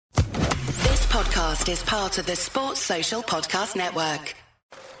podcast is part of the Sports Social Podcast Network.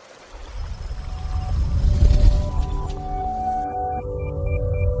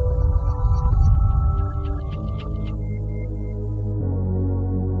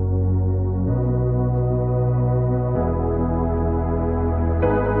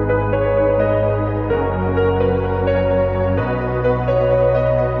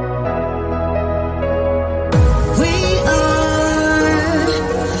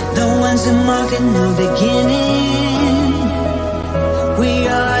 No beginning, we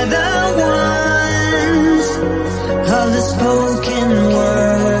are the ones of the spoken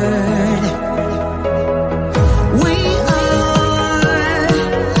word. We are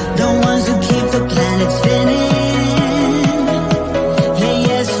the ones who keep the planet spinning. Hey,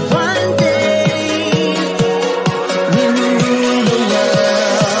 yes, one day we will rule the world.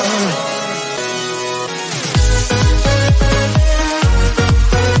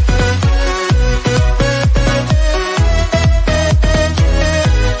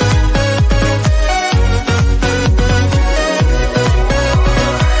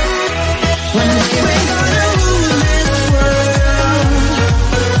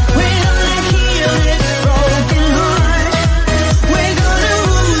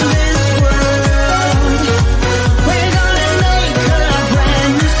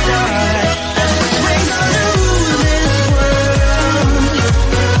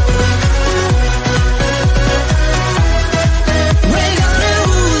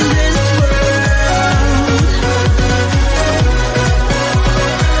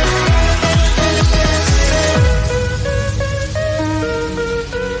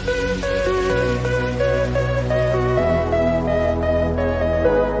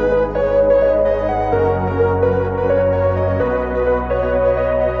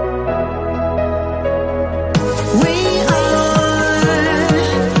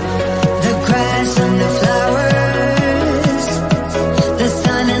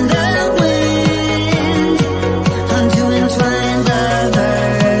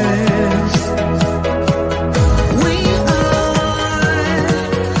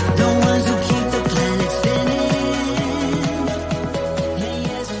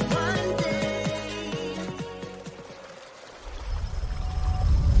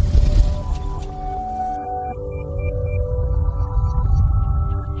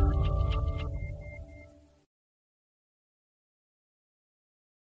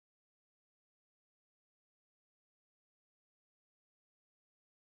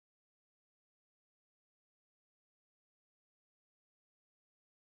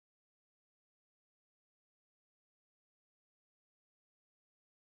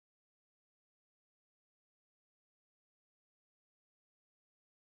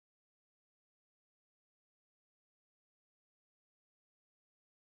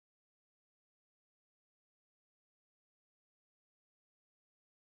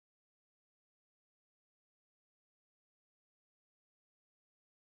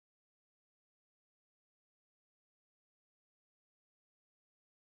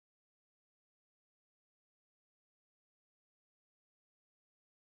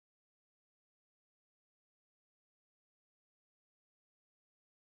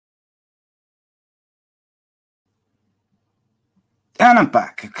 And I'm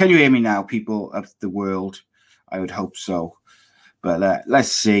back. Can you hear me now, people of the world? I would hope so. But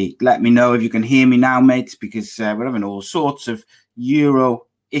let's see. Let me know if you can hear me now, mates, because we're having all sorts of Euro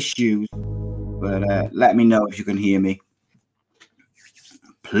issues. But let me know if you can hear me.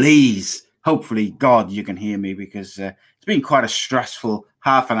 Please. Hopefully, God, you can hear me, because it's been quite a stressful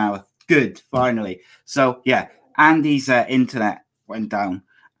half an hour. Good, finally. So, yeah, Andy's internet went down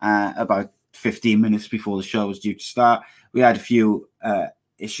about 15 minutes before the show was due to start. We had a few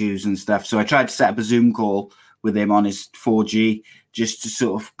issues and stuff. So I tried to set up a Zoom call with him on his 4G just to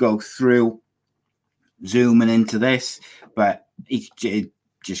sort of go through Zoom and into this. But he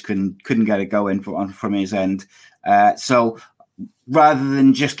just couldn't get it going from his end. So rather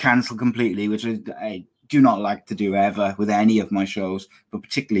than just cancel completely, which I do not like to do ever with any of my shows, but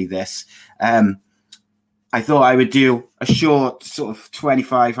particularly this, I thought I would do a short sort of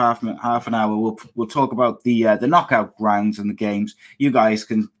 25, half an hour. We'll talk about the knockout rounds and the games. You guys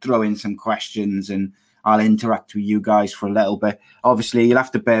can throw in some questions and I'll interact with you guys for a little bit. Obviously, you'll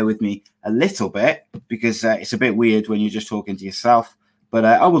have to bear with me a little bit because it's a bit weird when you're just talking to yourself. But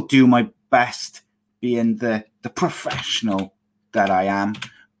I will do my best being the professional that I am.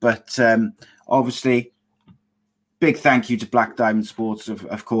 But obviously, big thank you to Black Diamond Sports,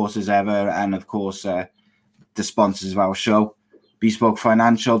 of course, as ever. And of course, the sponsors of our show, Bespoke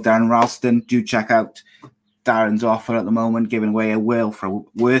Financial, Darren Ralston. Do check out Darren's offer at the moment, giving away a wheel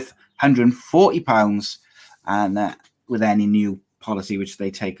worth £140 and with any new policy which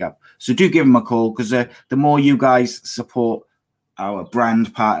they take up. So do give them a call, because the more you guys support our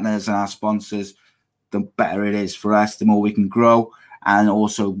brand partners and our sponsors, the better it is for us, the more we can grow, and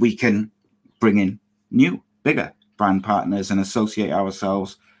also we can bring in new, bigger brand partners and associate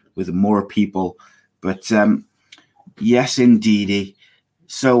ourselves with more people. But yes, indeedy.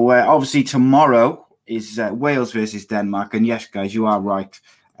 So obviously tomorrow is Wales versus Denmark. And yes, guys, you are right.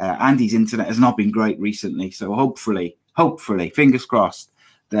 Andy's internet has not been great recently. So hopefully, fingers crossed,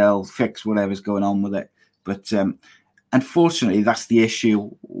 they'll fix whatever's going on with it. But unfortunately, that's the issue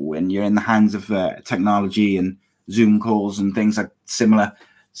when you're in the hands of technology and Zoom calls and things like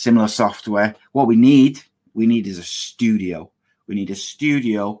similar software. What we need is a studio. We need a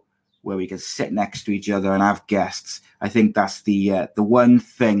studio where we can sit next to each other and have guests. I think that's the one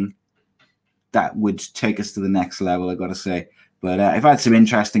thing that would take us to the next level, I've got to say. But I've had some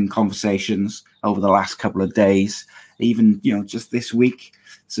interesting conversations over the last couple of days, even, just this week,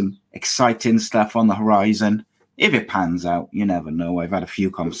 some exciting stuff on the horizon. If it pans out, you never know. I've had a few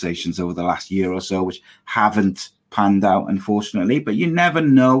conversations over the last year or so which haven't panned out, unfortunately, but you never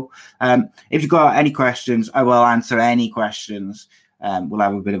know. If you've got any questions, I will answer any questions. We'll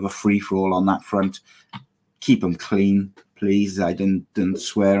have a bit of a free-for-all on that front. Keep them clean, please. I didn't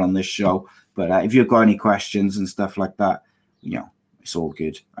swear on this show, but if you've got any questions and stuff like that, it's all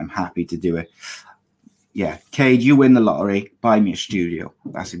good. I'm happy to do it. Yeah, Cade, you win the lottery, buy me a studio.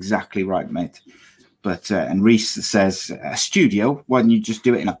 That's exactly right, mate. But and Reese says, a studio, why don't you just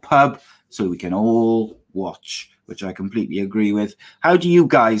do it in a pub so we can all watch, which I completely agree with. How do you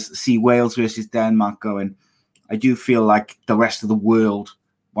guys see Wales versus Denmark going? I do feel like the rest of the world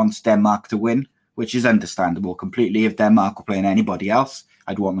wants Denmark to win, which is understandable completely. If Denmark were playing anybody else,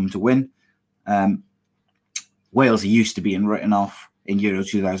 I'd want them to win. Wales are used to being written off in Euro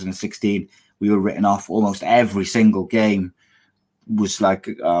 2016. We were written off almost every single game. Was like,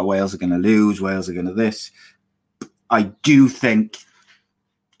 Wales are going to lose, Wales are going to this. I do think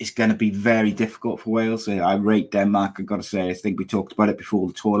it's going to be very difficult for Wales. I rate Denmark, I've got to say. I think we talked about it before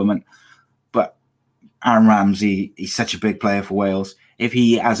the tournament. But Aaron Ramsey, he's such a big player for Wales. If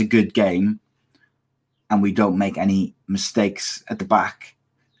he has a good game and we don't make any mistakes at the back,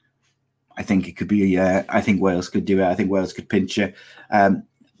 I think it could be, I think Wales could do it. I think Wales could pinch it.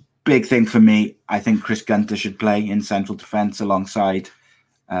 Big thing for me, I think Chris Gunter should play in central defence alongside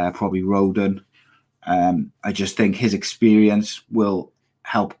probably Roden. I just think his experience will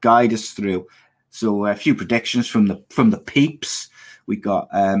help guide us through. So a few predictions from the peeps. We got,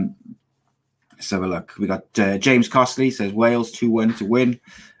 let's have a look. We got James Costley says Wales 2-1 to win.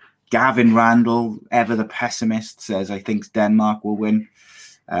 Gavin Randall, ever the pessimist, says I think Denmark will win.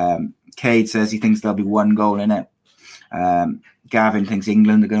 Cade says he thinks there'll be one goal in it. Gavin thinks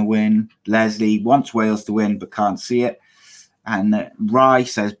England are going to win. Leslie wants Wales to win but can't see it. And Rye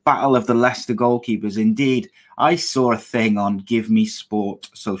says, Battle of the Leicester goalkeepers. Indeed, I saw a thing on Give Me Sport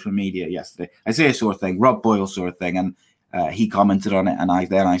social media yesterday. I saw a thing. Rob Boyle saw a thing and he commented on it and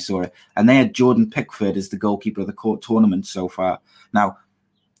I saw it. And they had Jordan Pickford as the goalkeeper of the court tournament so far. Now,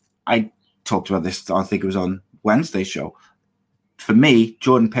 I talked about this, I think it was on Wednesday's show. For me,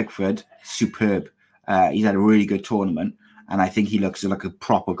 Jordan Pickford, superb. He's had a really good tournament. And I think he looks like a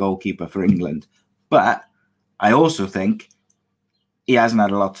proper goalkeeper for England. But I also think he hasn't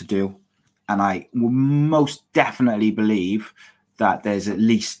had a lot to do. And I most definitely believe that there's at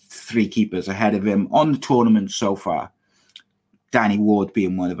least 3 keepers ahead of him on the tournament so far. Danny Ward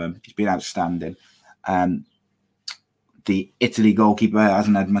being one of them. He's been outstanding. The Italy goalkeeper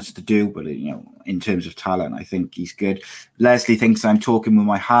hasn't had much to do, but in terms of talent, I think he's good. Leslie thinks I'm talking with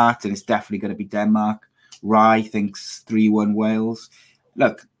my heart, and it's definitely going to be Denmark. Rye thinks 3-1 Wales.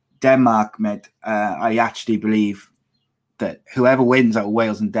 Look, Denmark, mate, I actually believe that whoever wins out of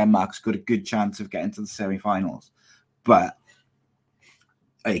Wales and Denmark's got a good chance of getting to the semi-finals. But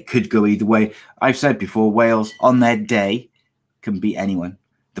it could go either way. I've said before, Wales, on their day, can beat anyone.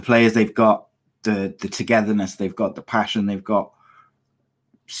 The players they've got, the togetherness they've got, the passion they've got,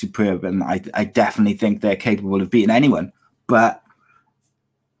 superb. And I definitely think they're capable of beating anyone. But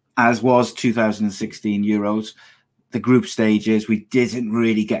as was 2016 Euros, the group stages, we didn't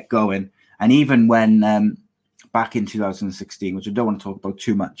really get going. And even when back in 2016, which I don't want to talk about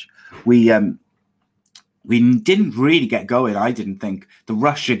too much, we didn't really get going. I didn't think. The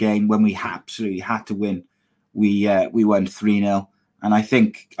Russia game, when we absolutely had to win, we won 3-0. And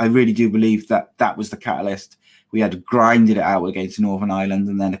I really do believe that was the catalyst. We had grinded it out against Northern Ireland.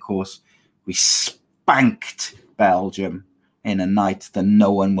 And then, of course, we spanked Belgium in a night that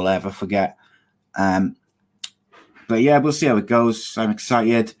no one will ever forget. But But yeah, we'll see how it goes. I'm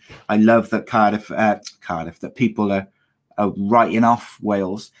excited. I love that Cardiff, that people are writing off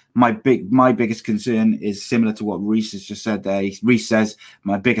Wales. My biggest concern is similar to what Reece has just said there. Reece says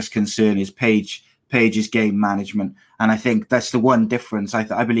my biggest concern is Page's game management, and I think that's the one difference.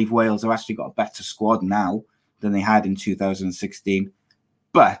 I believe Wales have actually got a better squad now than they had in 2016,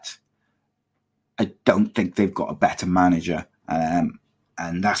 but I don't think they've got a better manager, and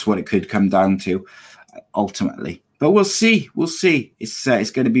that's what it could come down to ultimately. But we'll see. We'll see.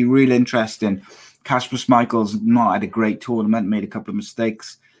 It's going to be real interesting. Kasper Schmeichel's not had a great tournament, made a couple of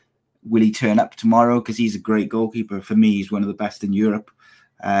mistakes. Will he turn up tomorrow? Because he's a great goalkeeper. For me, he's one of the best in Europe.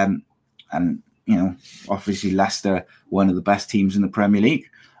 And, obviously Leicester, one of the best teams in the Premier League.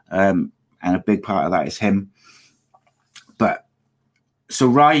 And a big part of that is him. But, so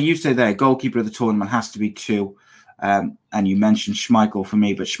Rai, you say there, goalkeeper of the tournament has to be 2. And you mentioned Schmeichel for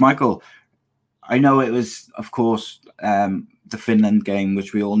me. But Schmeichel, I know it was, of course, the Finland game,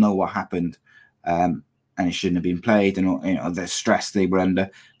 which we all know what happened. And it shouldn't have been played, and the stress they were under.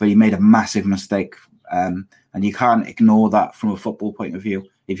 But he made a massive mistake, and you can't ignore that from a football point of view.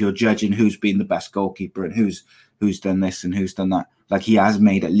 If you're judging who's been the best goalkeeper and who's done this and who's done that, like he has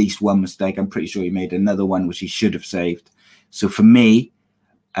made at least one mistake. I'm pretty sure he made another one which he should have saved. So for me,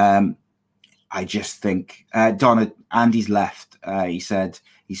 I just think Andy's left. He said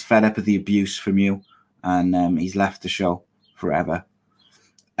he's fed up with the abuse from you, and he's left the show forever.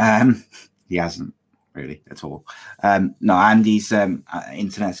 He hasn't really at all. No, Andy's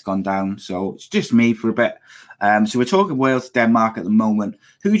internet's gone down, so it's just me for a bit. So we're talking Wales, Denmark at the moment.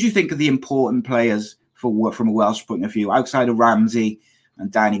 Who do you think are the important players from a Welsh point of view, outside of Ramsey and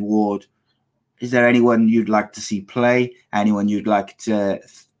Danny Ward? Is there anyone you'd like to see play? Anyone you'd like to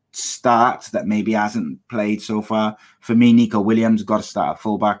start that maybe hasn't played so far? For me, Nico Williams got to start at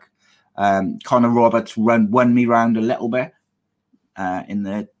fullback. Connor Roberts won me round a little bit in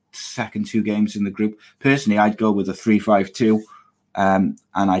the second 2 games in the group. Personally, I'd go with a 3-5-2, and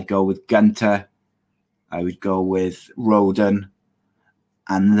I'd go with Gunter. I would go with Roden,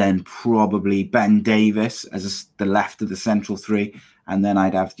 and then probably Ben Davis as the left of the central 3, and then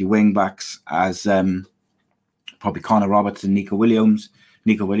I'd have the wing backs as probably Connor Roberts and Nico Williams,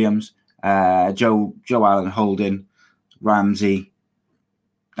 Joe Allen Holding, Ramsey,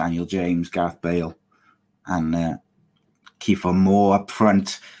 Daniel James, Gareth Bale, and Kiefer Moore up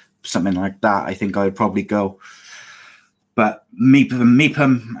front, something like that. I think I would probably go. But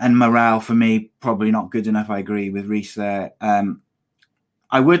Meepham and Morale, for me, probably not good enough. I agree with Reece there.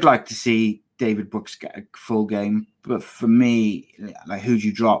 I would like to see David Brooks get a full game. But for me, like, who do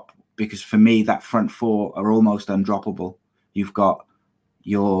you drop? Because for me, that front 4 are almost undroppable. You've got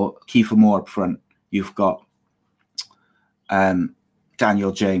your Kiefer Moore up front. You've got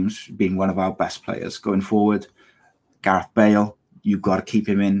Daniel James being one of our best players going forward. Gareth Bale, you've got to keep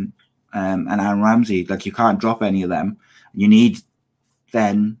him in, and Aaron Ramsey. Like, you can't drop any of them. You need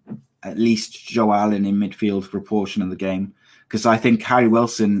then at least Joe Allen in midfield for a portion of the game, because I think Harry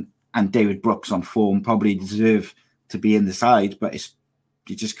Wilson and David Brooks on form probably deserve to be in the side, but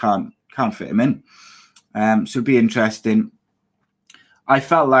you just can't fit him in. So it'd be interesting. I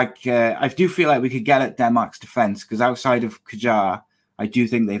do feel like we could get at Denmark's defence, because outside of Kajar, I do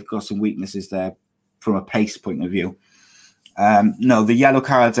think they've got some weaknesses there from a pace point of view. No, the yellow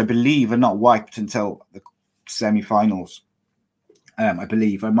cards, I believe, are not wiped until the semi-finals. I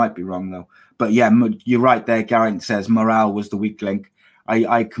believe. I might be wrong, though. But yeah, you're right there. Garrett says Morale was the weak link.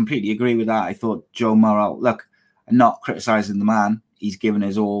 I completely agree with that. I thought Joe Morale, look, I'm not criticising the man. He's given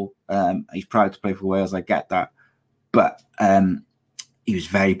his all. He's proud to play for Wales. I get that. But he was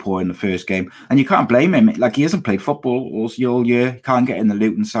very poor in the first game. And you can't blame him. Like, he hasn't played football all year. He can't get in the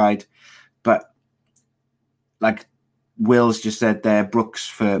Luton side. But, like Will's just said there, Brooks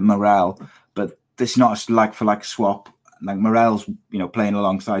for Morale. But it's not a like-for-like swap. Like, Morale's, playing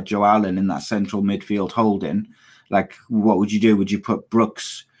alongside Joe Allen in that central midfield holding. Like, what would you do? Would you put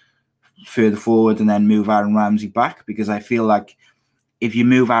Brooks further forward and then move Aaron Ramsey back? Because I feel like if you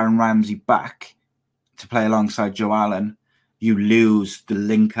move Aaron Ramsey back to play alongside Joe Allen, you lose the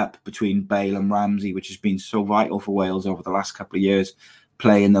link up between Bale and Ramsey, which has been so vital for Wales over the last couple of years,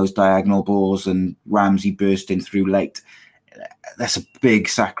 playing those diagonal balls and Ramsey bursting through late. That's a big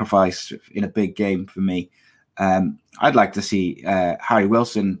sacrifice in a big game for me. I'd like to see Harry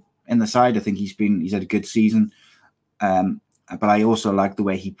Wilson in the side. I think he's had a good season. But I also like the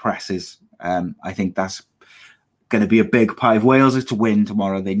way he presses. I think that's going to be a big part. If Wales is to win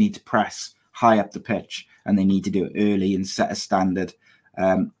tomorrow, they need to press high up the pitch, and they need to do it early and set a standard.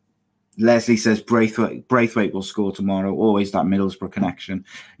 Leslie says Braithwaite will score tomorrow. Always that Middlesbrough connection.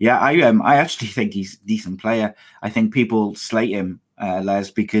 Yeah, I actually think he's a decent player. I think people slate him,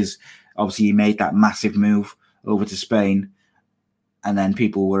 Les, because obviously he made that massive move over to Spain, and then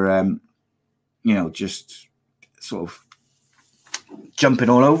people were, just sort of jumping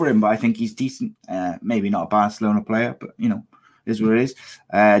all over him. But I think he's decent. Maybe not a Barcelona player, but is what it is.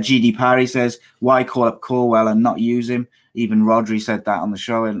 GD Parry says, why call up Corwell and not use him? Even Rodri said that on the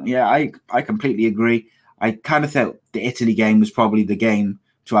show. And yeah, I completely agree. I kind of thought the Italy game was probably the game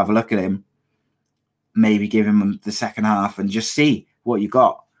to have a look at him. Maybe give him the second half and just see what you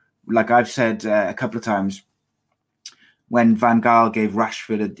got. Like I've said a couple of times, when Van Gaal gave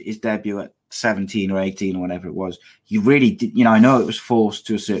Rashford his debut at 17 or 18 or whatever it was, you really did, I know it was forced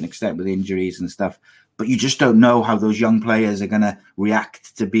to a certain extent with injuries and stuff, but you just don't know how those young players are going to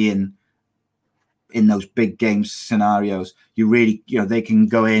react to being in those big game scenarios. You really, they can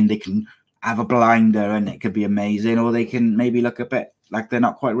go in, they can have a blinder and it could be amazing, or they can maybe look a bit like they're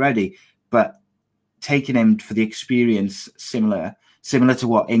not quite ready. But taking him for the experience, similar to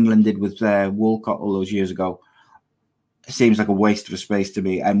what England did with Walcott all those years ago, seems like a waste of space to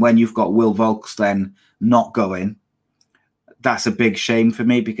me. And when you've got Will Vaulks then not going, that's a big shame for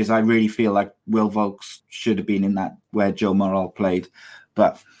me, because I really feel like Will Vaulks should have been in that where Joe Morrell played.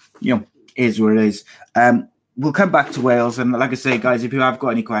 But, is what it is. We'll come back to Wales. And like I say, guys, if you have got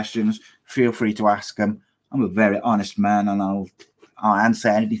any questions, feel free to ask them. I'm a very honest man, and I'll answer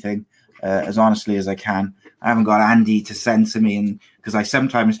anything as honestly as I can. I haven't got Andy to censor me, and because I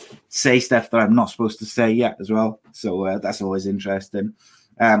sometimes say stuff that I'm not supposed to say yet as well. So that's always interesting.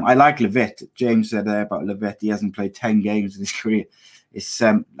 I like Levitt. James said about Levitt, he hasn't played 10 games in his career.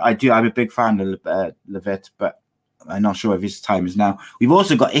 I'm a big fan of Levitt, but I'm not sure if his time is now. We've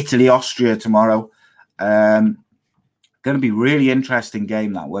also got Italy-Austria tomorrow. Going to be really interesting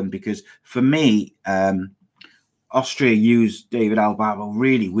game, that one, because for me, Austria used David Alaba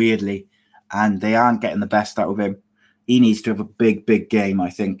really weirdly, and they aren't getting the best out of him. He needs to have a big, big game, I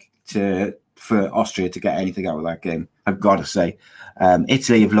think, for Austria to get anything out of that game, I've got to say.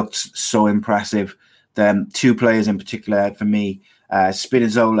 Italy have looked so impressive. Two players in particular for me,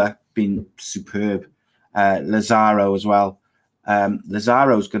 Spinazzola, been superb. Lazaro as well.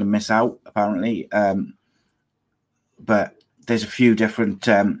 Lazaro's going to miss out, apparently. But there's a few different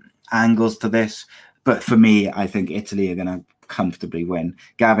angles to this. But for me, I think Italy are going to comfortably win.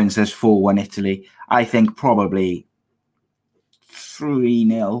 Gavin says 4-1 Italy. I think probably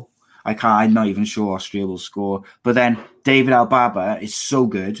 3-0. I'm not even sure Austria will score. But then David Albaba is so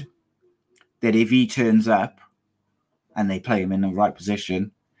good that if he turns up and they play him in the right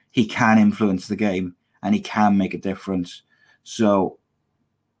position, he can influence the game and he can make a difference. So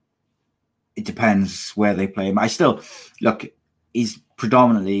it depends where they play him. He's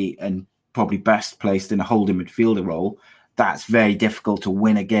predominantly and probably best placed in a holding midfielder role. That's very difficult to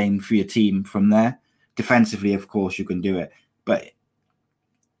win a game for your team from there. Defensively, of course, you can do it, but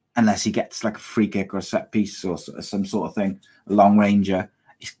unless he gets like a free kick or a set piece or some sort of thing, a long ranger,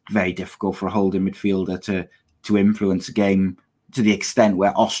 it's very difficult for a holding midfielder to influence a game to the extent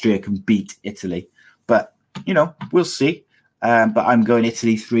where Austria can beat Italy. But, we'll see. But I'm going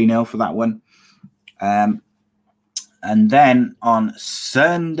Italy 3-0 for that one. And then on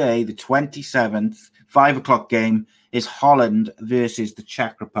Sunday, the 27th, 5:00 game is Holland versus the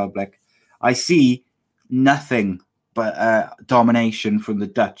Czech Republic. I see nothing but domination from the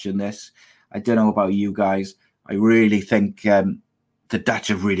Dutch in this. I don't know about you guys. I really think the Dutch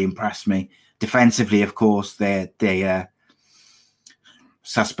have really impressed me. Defensively, of course, they're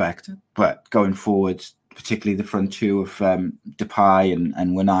suspect, but going forward, particularly the front two of Depay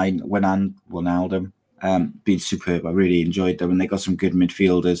and Wijnaldum, been superb. I really enjoyed them, and they got some good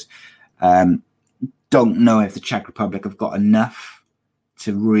midfielders. Don't know if the Czech Republic have got enough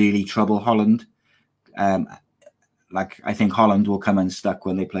to really trouble Holland. I think Holland will come unstuck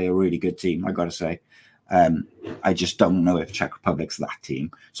when they play a really good team, I got to say. I just don't know if Czech Republic's that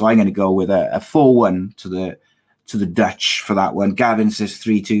team. So I'm going to go with a 4-1 to the Dutch for that one. Gavin says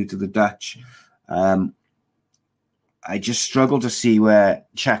 3-2 to the Dutch. I just struggle to see where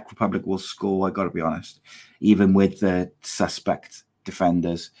Czech Republic will score, I got to be honest, even with the suspect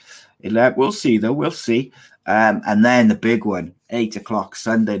defenders. We'll see, though. We'll see. And then the big one, 8:00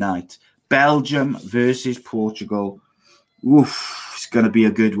 Sunday night. Belgium versus Portugal. Oof, it's going to be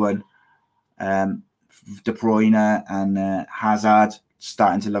a good one. De Bruyne and Hazard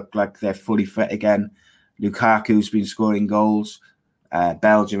starting to look like they're fully fit again. Lukaku's been scoring goals.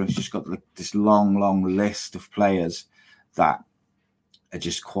 Belgium has just got this long list of players that are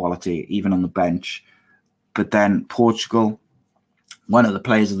just quality, even on the bench. But then Portugal, one of the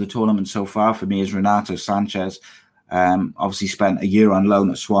players of the tournament so far for me is Renato Sanchez. Obviously spent a year on loan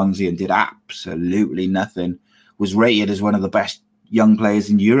at Swansea and did absolutely nothing. Was rated as one of the best young players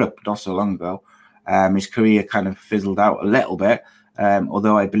in Europe not so long ago. His career kind of fizzled out a little bit,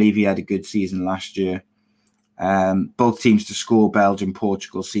 although I believe he had a good season last year. Both teams to score, Belgium,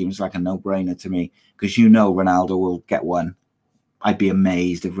 Portugal, seems like a no-brainer to me, because Ronaldo will get one. I'd be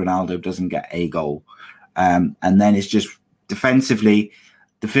amazed if Ronaldo doesn't get a goal. And then it's just defensively,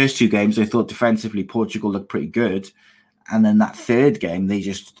 the first two games, I thought defensively Portugal looked pretty good. And then that third game, they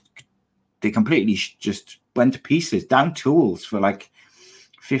completely just went to pieces, down tools for like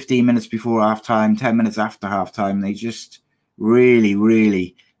 15 minutes before halftime, 10 minutes after halftime. They just really,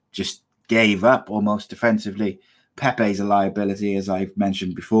 really just gave up almost defensively. Pepe's a liability, as I've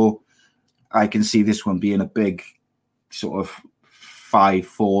mentioned before. I can see this one being a big sort of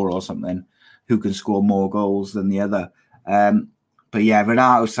 5-4 or something, who can score more goals than the other. But yeah,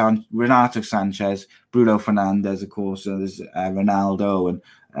 Renato Sanchez, Bruno Fernandes, of course, and there's Ronaldo,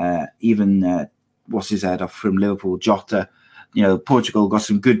 and even what's his head off from Liverpool, Jota. Portugal got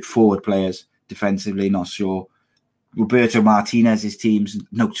some good forward players defensively, not sure. Roberto Martinez's team's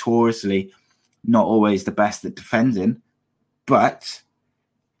notoriously not always the best at defending, but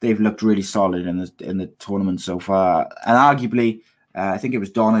they've looked really solid in the tournament so far. And arguably, I think it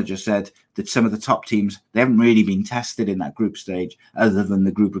was Donna just said that some of the top teams, they haven't really been tested in that group stage other than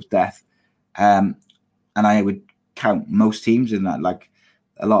the group of death. And I would count most teams in that. Like,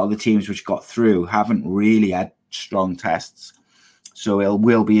 a lot of the teams which got through haven't really had strong tests. So it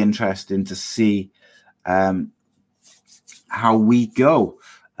will be interesting to see how we go.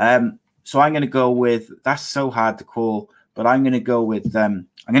 So I'm going to go with, that's so hard to call, but I'm going to go with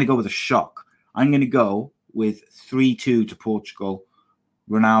a shock. I'm going to go with 3-2 to Portugal.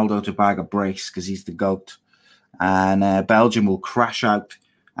 Ronaldo to bag a brace because he's the GOAT. And Belgium will crash out,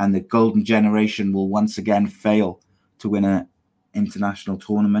 and the golden generation will once again fail to win an international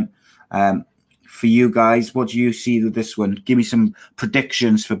tournament. For you guys, what do you see with this one? Give me some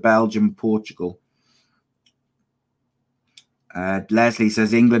predictions for Belgium, Portugal. Leslie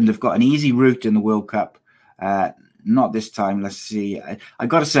says England have got an easy route in the World Cup. Not this time. Let's see. I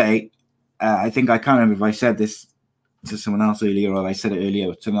got to say, I think I can't remember if I said this to someone else earlier or I said it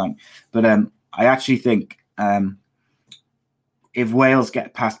earlier tonight. But I actually think if Wales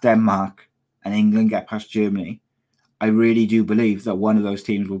get past Denmark and England get past Germany, I really do believe that one of those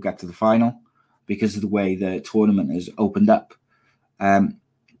teams will get to the final because of the way the tournament has opened up.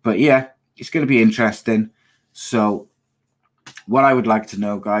 But yeah, it's going to be interesting. So what I would like to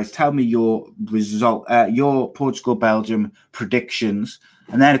know, guys, tell me your result, your Portugal-Belgium predictions.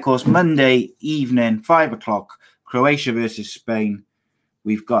 And then, of course, Monday evening, 5:00, Croatia versus Spain.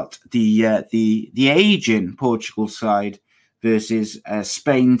 We've got the aging Portugal side versus a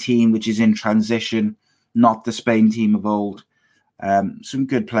Spain team, which is in transition, not the Spain team of old. Some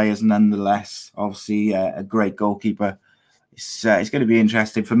good players nonetheless. Obviously, a great goalkeeper. It's going to be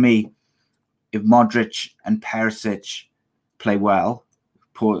interesting for me. If Modric and Perisic play well,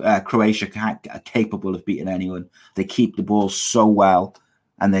 Croatia are capable of beating anyone. They keep the ball so well,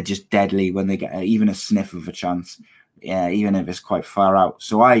 and they're just deadly when they get even a sniff of a chance, even if it's quite far out.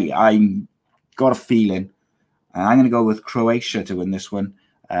 So I got a feeling. I'm going to go with Croatia to win this one.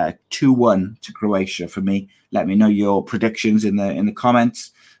 2-1 to Croatia for me. Let me know your predictions in the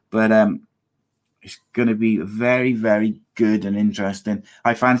comments. But it's going to be very, very good and interesting.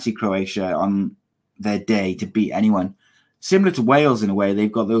 I fancy Croatia on their day to beat anyone. Similar to Wales in a way,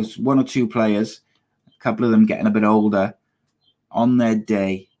 they've got those one or two players, a couple of them getting a bit older, on their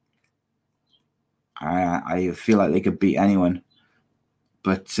day. I feel like they could beat anyone.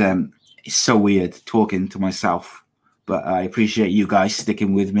 But it's so weird talking to myself. But I appreciate you guys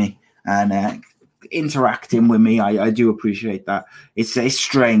sticking with me and interacting with me. I do appreciate that. It's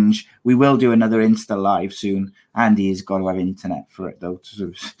strange. We will do another Insta Live soon. Andy has got to have internet for it, though,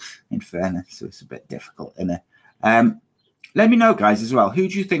 in fairness. So it's a bit difficult, isn't it? Let me know, guys, as well. Who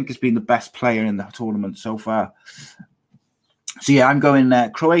do you think has been the best player in the tournament so far? So, yeah, I'm going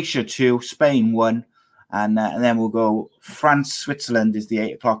Croatia 2, Spain 1. And then we'll go France-Switzerland is the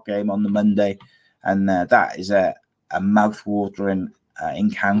 8:00 game on the Monday. And that is a mouth-watering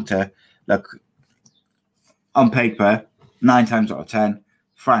encounter. Look, on paper, 9 times out of 10,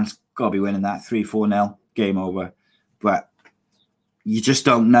 France got to be winning that 3-4-0, game over. But you just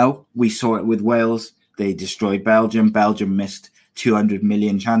don't know. We saw it with Wales. They destroyed Belgium. Belgium missed 200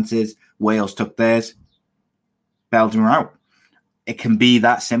 million chances. Wales took theirs. Belgium are out. It can be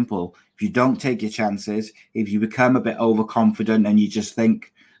that simple. If you don't take your chances, if you become a bit overconfident and you just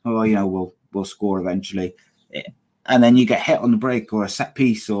think, oh, we'll score eventually, and then you get hit on the break or a set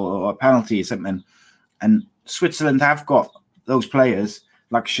piece or a penalty or something. And Switzerland have got those players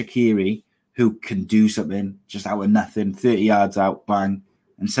like Shaqiri who can do something just out of nothing, 30 yards out, bang,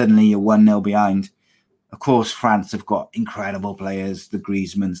 and suddenly you're 1-0 behind. Of course, France have got incredible players, the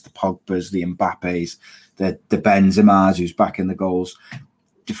Griezmanns, the Pogbas, the Mbappes, the Benzemas, who's back in the goals.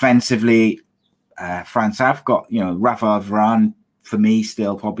 Defensively, France have got, Rafael Varane, for me,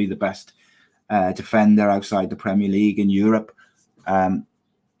 still probably the best defender outside the Premier League in Europe.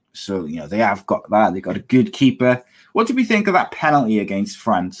 So, they have got that. They've got a good keeper. What do we think of that penalty against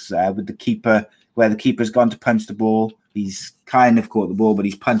France with the keeper, where the keeper's gone to punch the ball? He's kind of caught the ball, but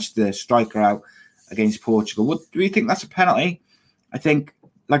he's punched the striker out against Portugal. What do you think? That's a penalty? I think,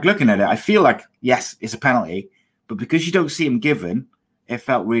 looking at it, I feel like, yes, it's a penalty, but because you don't see him given, it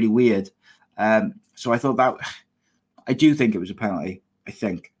felt really weird. So I thought I do think it was a penalty, I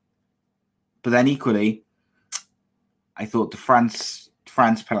think. But then equally, I thought the France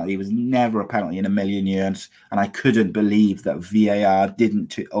penalty was never a penalty in a million years, and I couldn't believe that VAR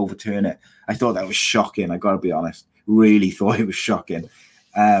didn't overturn it. I thought that was shocking, I got to be honest. Really thought it was shocking.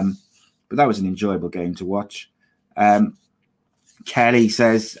 But that was an enjoyable game to watch. Kelly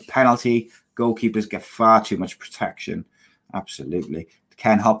says, penalty, goalkeepers get far too much protection. Absolutely.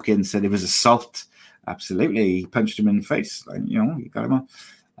 Ken Hopkins said it was assault. Absolutely. He punched him in the face. You got him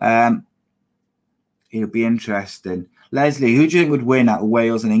on. It'll be interesting. Leslie, who do you think would win out of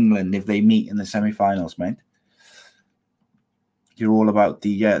Wales and England if they meet in the semi-finals, mate? You're all about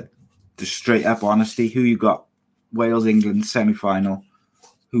the straight-up honesty. Who you got? Wales, England, semi-final.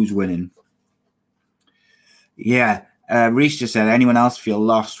 Who's winning? Yeah, Reece just said, anyone else feel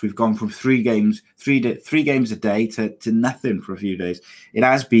lost? We've gone from three games a day to nothing for a few days. It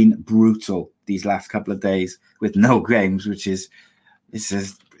has been brutal these last couple of days with no games, which is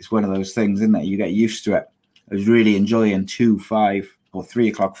it's one of those things, isn't it? You get used to it. I was really enjoying 2, 5, or 3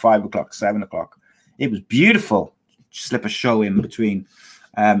 o'clock, 5 o'clock, 7 o'clock. It was beautiful. Slip a show in between.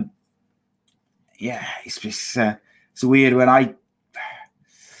 It's just it's weird when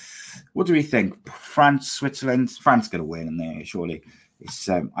what do we think? France, Switzerland? France going to win in there, surely.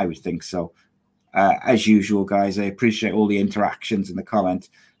 I would think so. As usual, guys, I appreciate all the interactions in the comments.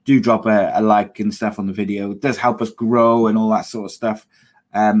 Do drop a like and stuff on the video. It does help us grow and all that sort of stuff.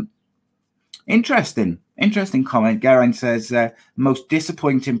 Interesting comment. Garen says, most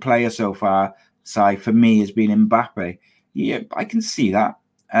disappointing player so far, Si, for me, has been Mbappe. Yeah, I can see that.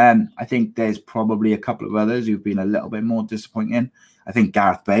 I think there's probably a couple of others who've been a little bit more disappointing. I think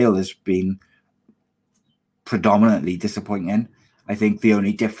Gareth Bale has been predominantly disappointing. I think the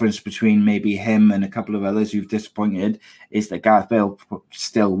only difference between maybe him and a couple of others who've disappointed is that Gareth Bale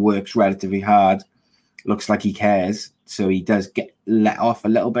still works relatively hard. Looks like he cares. So he does get let off a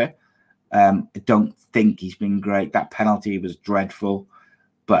little bit. I don't think he's been great. That penalty was dreadful.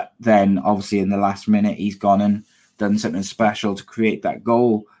 But then obviously in the last minute, he's gone and done something special to create that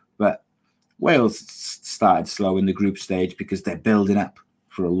goal. But Wales started slow in the group stage because they're building up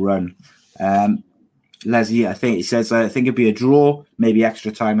for a run. Leslie, I think it'd be a draw, maybe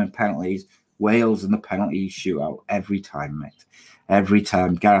extra time and penalties. Wales and the penalty shootout every time, mate. Every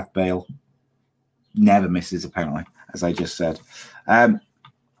time. Gareth Bale never misses a penalty, as I just said. I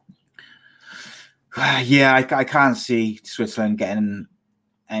can't see Switzerland getting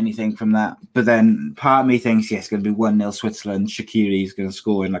anything from that. But then part of me thinks, it's going to be 1-0 Switzerland. Shaqiri is going to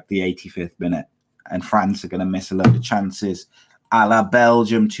score in the 85th minute. And France are going to miss a load of chances, a la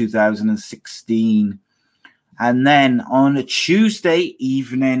Belgium 2016. And then on a Tuesday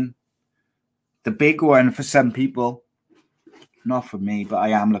evening, the big one for some people, not for me, but I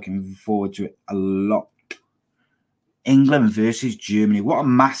am looking forward to it a lot. England versus Germany. What a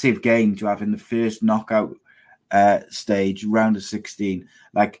massive game to have in the first knockout stage, round of 16.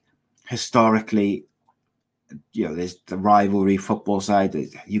 Historically, there's the rivalry football side.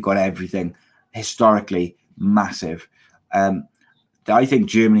 You've got everything. Historically, massive. I think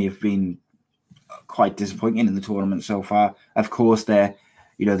Germany have been quite disappointing in the tournament so far. Of course, they're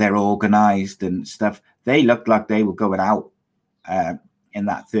organised and stuff. They looked like they were going out in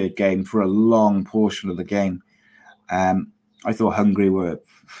that third game for a long portion of the game. I thought Hungary were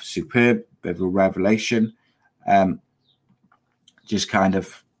superb, bit of a revelation. Just kind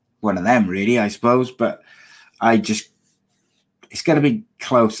of one of them, really, I suppose. But it's going to be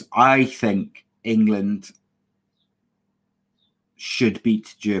close. I think England should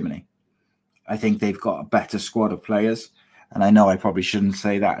beat Germany. I think they've got a better squad of players. And I know I probably shouldn't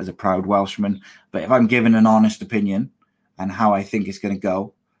say that as a proud Welshman, but if I'm giving an honest opinion and how I think it's going to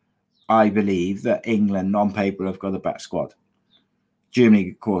go, I believe that England on paper have got a better squad. Germany,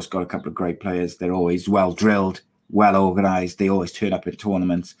 of course, got a couple of great players. They're always well drilled, well organised. They always turn up in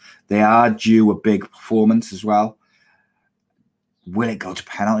tournaments. They are due a big performance as well. Will it go to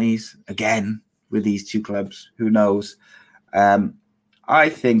penalties again with these two clubs? Who knows? I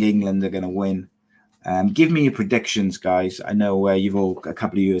think England are going to win. Give me your predictions, guys. I know you've all, a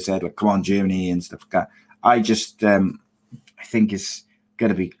couple of you have said, like, come on, Germany and stuff like that. I just, I think it's going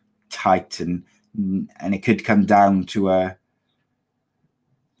to be tight, and it could come down to a.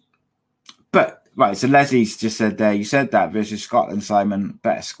 But right, so Leslie's just said there. You said that versus Scotland, Simon,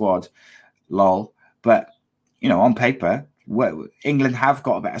 better squad, lol. But on paper, England have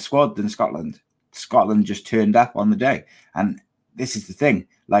got a better squad than Scotland. Scotland just turned up on the day, and this is the thing.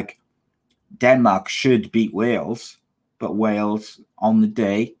 Like, Denmark should beat Wales, but Wales on the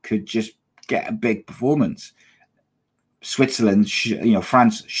day could just get a big performance. Switzerland,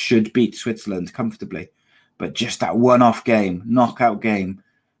 France should beat Switzerland comfortably, but just that one-off game, knockout game,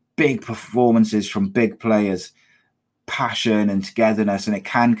 big performances from big players, passion and togetherness, and it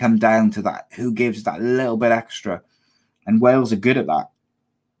can come down to that. Who gives that little bit extra? And Wales are good at that.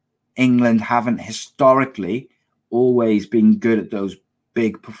 England haven't historically always been good at those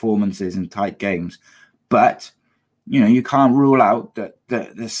big performances and tight games. But, you can't rule out that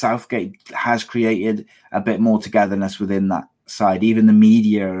the Southgate has created a bit more togetherness within that side. Even the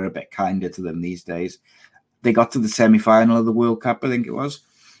media are a bit kinder to them these days. They got to the semi-final of the World Cup, I think it was.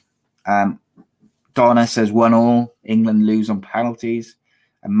 Donna says 1-1, England lose on penalties.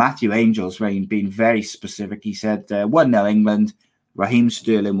 And Matthew Angel's been very specific. He said 1-0 England. Raheem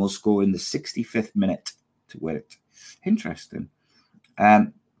Sterling will score in the 65th minute to win it. Interesting.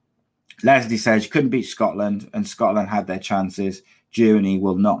 Leslie says you couldn't beat Scotland, and Scotland had their chances. Germany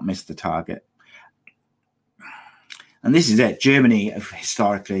will not miss the target. And this is it. Germany,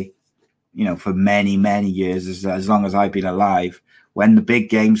 historically, for many, many years, as long as I've been alive, when the big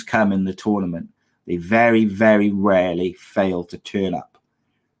games come in the tournament, they very, very rarely fail to turn up.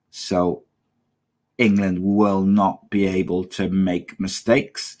 So England will not be able to make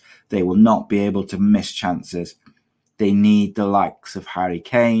mistakes. They will not be able to miss chances. They need the likes of Harry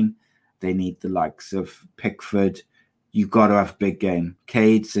Kane. They need the likes of Pickford. You've got to have a big game.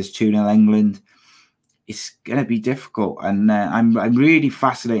 Cade says 2-0 England. It's going to be difficult. And I'm really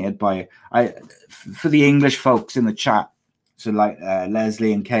fascinated by it. For the English folks in the chat, so like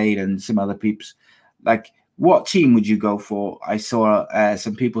Leslie and Cade and some other peeps, like, what team would you go for? I saw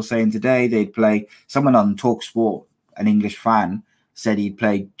some people saying today they'd play, someone on TalkSport, an English fan, said he'd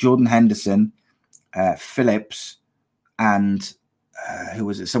play Jordan Henderson, Phillips, and who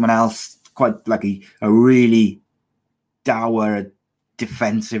was it? Someone else, quite like a really dour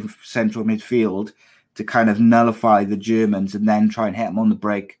defensive central midfield to kind of nullify the Germans and then try and hit them on the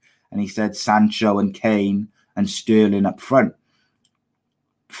break. And he said Sancho and Kane and Sterling up front.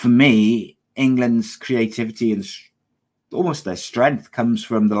 For me, England's creativity and almost their strength comes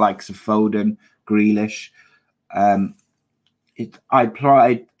from the likes of Foden, Grealish.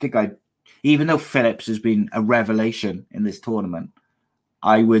 Even though Phillips has been a revelation in this tournament,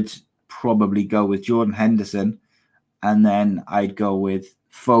 I would probably go with Jordan Henderson, and then I'd go with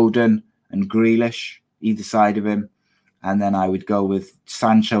Foden and Grealish either side of him, and then I would go with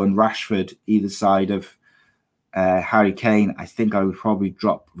Sancho and Rashford either side of Harry Kane. I think I would probably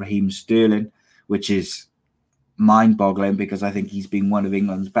drop Raheem Sterling, which is mind-boggling because I think he's been one of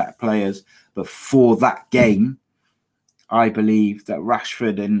England's better players. But for that game, I believe that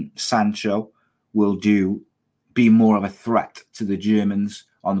Rashford and Sancho will be more of a threat to the Germans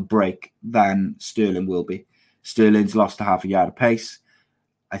on the break than Sterling will be. Sterling's lost a half a yard of pace.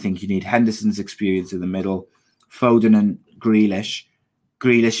 I think you need Henderson's experience in the middle. Foden and Grealish.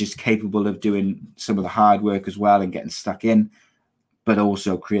 Grealish is capable of doing some of the hard work as well and getting stuck in, but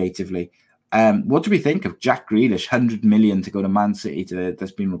also creatively. What do we think of Jack Grealish? 100 million to go to Man City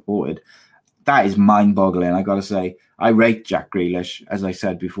that's been reported. That is mind-boggling, I got to say. I rate Jack Grealish, as I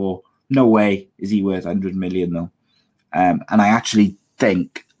said before. No way is he worth 100 million, though. And I actually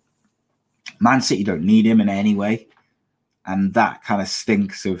think Man City don't need him in any way. And that kind of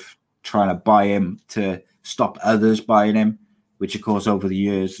stinks of trying to buy him to stop others buying him, which, of course, over the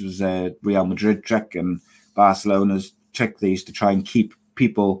years was a Real Madrid trick and Barcelona's trick. They used to try and keep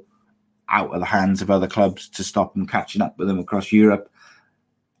people out of the hands of other clubs to stop them catching up with them across Europe.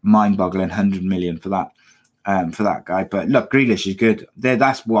 Mind-boggling, 100 million for that guy. But look, Grealish is good.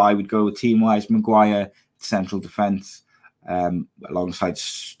 That's what I would go with team-wise. Maguire, central defence, alongside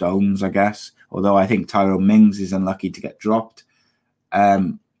Stones, I guess. Although I think Tyrone Mings is unlucky to get dropped.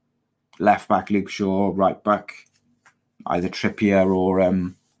 Left back, Luke Shaw. Right back, either Trippier or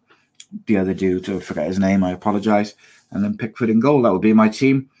the other dude. I forget his name. I apologise. And then Pickford in goal. That would be my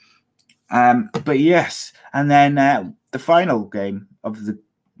team. But yes, and then the final game of the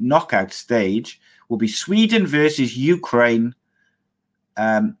knockout stage will be Sweden versus Ukraine.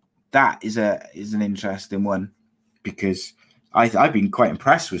 That is an interesting one because I've been quite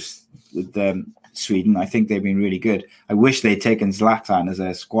impressed with Sweden. I think they've been really good. I wish they'd taken Zlatan as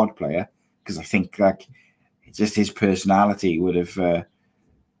a squad player because I think like just his personality would have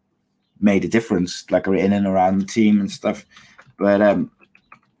made a difference, like in and around the team and stuff. But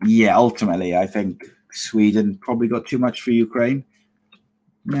yeah, ultimately, I think Sweden probably got too much for Ukraine.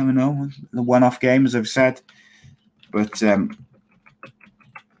 You never know, the one-off game, as I've said. But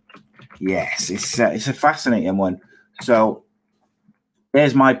yes, it's a fascinating one. So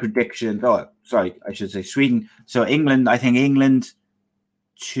there's my prediction. Oh, sorry, I should say Sweden. So England, I think England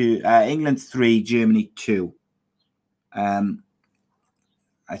 3, Germany 2.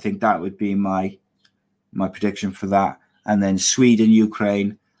 I think that would be my prediction for that. And then Sweden,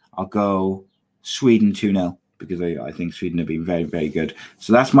 Ukraine, I'll go Sweden 2-0 because I think Sweden have been very, very good.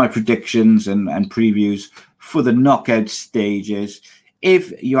 So that's my predictions and previews for the knockout stages.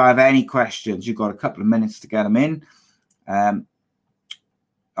 If you have any questions, you've got a couple of minutes to get them in. I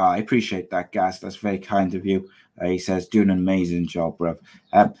appreciate that, Gaz. That's very kind of you. He says, doing an amazing job, bruv.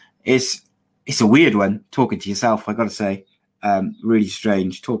 It's a weird one, talking to yourself, I got to say. Really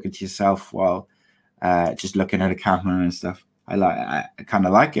strange, talking to yourself while just looking at a camera and stuff. I kind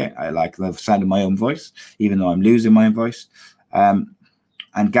of like it. I like the sound of my own voice, even though I'm losing my own voice. And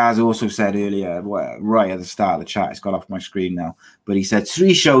Gaz also said earlier, right at the start of the chat, it's got off my screen now, but he said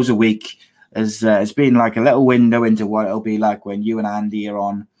 3 shows a week has been like a little window into what it'll be like when you and Andy are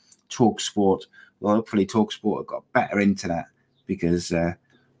on TalkSport. Well, hopefully TalkSport have got better internet because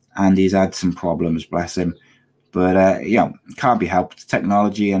Andy's had some problems, bless him. But, can't be helped.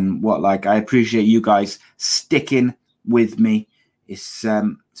 Technology and I appreciate you guys sticking with me. It's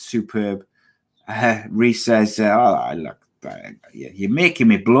superb. Reese says, look, you're making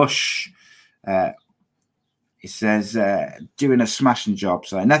me blush. It says, doing a smashing job.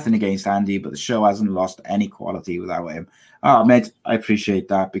 So nothing against Andy, but the show hasn't lost any quality without him. Oh, mate, I appreciate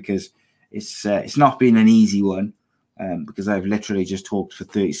that because it's not been an easy one because I've literally just talked for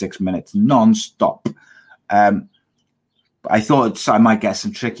 36 minutes non-stop. I thought I might get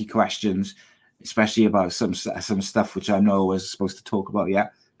some tricky questions, especially about some stuff which I know I was supposed to talk about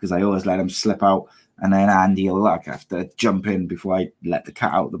yet, because I always let him slip out, and then Andy will have to jump in before I let the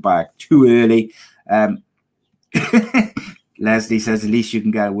cat out of the bag too early. Leslie says, at least you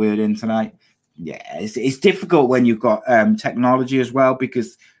can get a word in tonight. Yeah, it's difficult when you've got technology as well,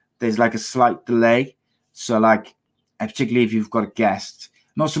 because there's like a slight delay. So particularly if you've got a guest,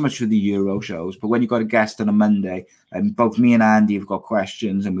 not so much with the Euro shows, but when you've got a guest on a Monday, and both me and Andy have got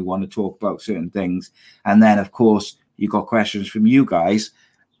questions and we want to talk about certain things. And then, of course, you've got questions from you guys,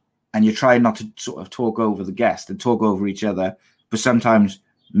 and you're trying not to sort of talk over the guest and talk over each other. But sometimes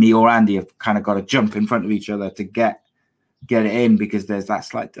me or Andy have kind of got to jump in front of each other to get it in because there's that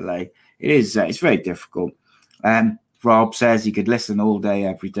slight delay. It's very difficult. Rob says he could listen all day,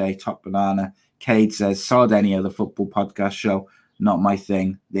 every day. Top banana. Cade says, sod any other football podcast show. Not my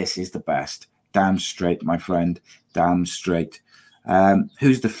thing. This is the best. Damn straight, my friend. Damn straight.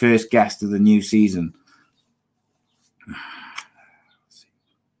 Who's the first guest of the new season?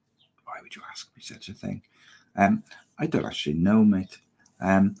 Why would you ask me such a thing? I don't actually know, mate.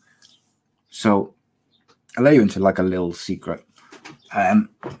 So I'll let you into like a little secret.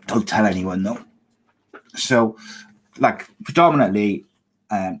 Don't tell anyone, though. So, predominantly,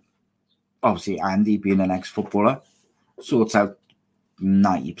 obviously, Andy being an ex-footballer sorts out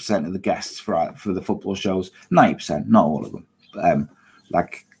 90% of the guests for the football shows. 90%, not all of them.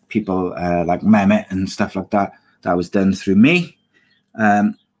 People like Mehmet and stuff like that. That was done through me,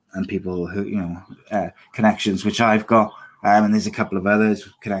 and people who connections which I've got, and there's a couple of others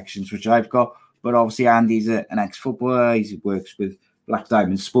connections which I've got. But obviously, Andy's an ex-footballer. He works with Black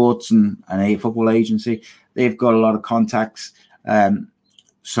Diamond Sports and a football agency. They've got a lot of contacts.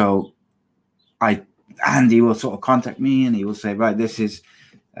 So Andy will sort of contact me and he will say, right, this is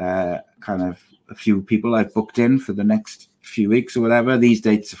kind of a few people I've booked in for the next few weeks or whatever. These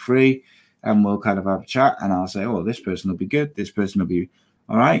dates are free, and we'll kind of have a chat, and I'll say, oh, this person will be good. This person will be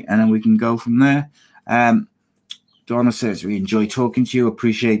all right. And then we can go from there. Donna says, we enjoy talking to you.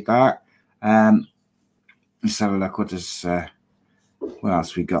 Appreciate that. Let's have a look. What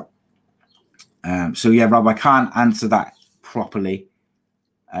else we got? So yeah, Rob, I can't answer that properly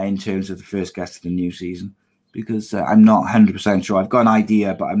in terms of the first guest of the new season because I'm not 100% sure. I've got an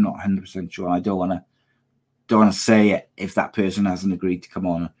idea, but I'm not 100% sure. I don't want to say it if that person hasn't agreed to come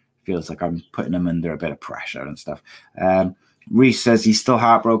on. It feels like I'm putting them under a bit of pressure and stuff. Reese says he's still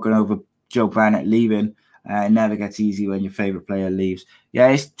heartbroken over Joe Bennett leaving. It never gets easy when your favourite player leaves. Yeah,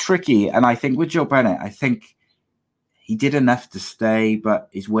 it's tricky. And I think with Joe Bennett, I think he did enough to stay, but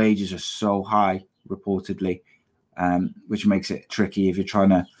his wages are so high, reportedly, which makes it tricky if you're trying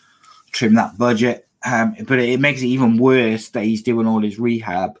to trim that budget. But it makes it even worse that he's doing all his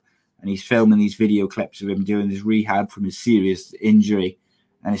rehab and he's filming these video clips of him doing his rehab from his serious injury.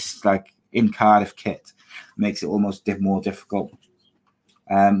 And it's like in Cardiff kit. Makes it almost more difficult.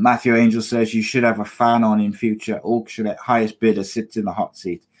 Matthew Angel says you should have a fan on in future. Auction it. Highest bidder sits in the hot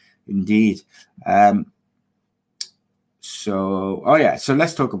seat. Indeed. So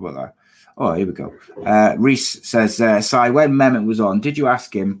let's talk about that. Oh, here we go. Reese says, Si, when Mehmet was on, did you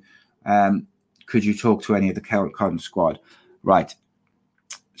ask him, could you talk to any of the current squad? Right.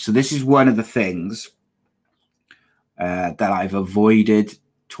 So this is one of the things that I've avoided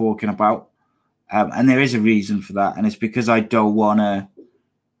talking about. And there is a reason for that. And it's because I don't want to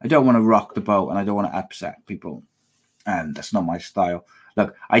rock the boat and I don't want to upset people. And that's not my style.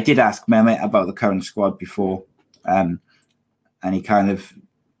 Look, I did ask Mehmet about the current squad before. And he kind of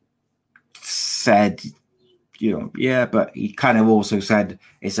said, yeah, but he kind of also said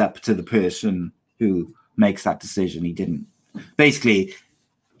it's up to the person who makes that decision. He didn't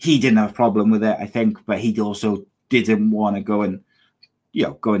have a problem with it, I think, but he also didn't want to go and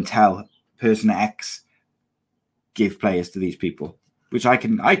tell person X, give players to these people, which I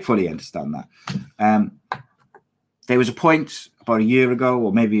fully understand that. There was a point about a year ago,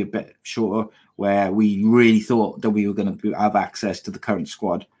 or maybe a bit shorter, where we really thought that we were going to have access to the current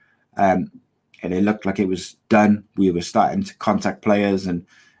squad. And it looked like it was done. We were starting to contact players and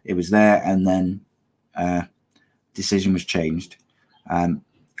it was there. And then decision was changed.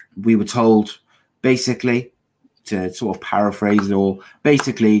 We were told, basically, to sort of paraphrase it all,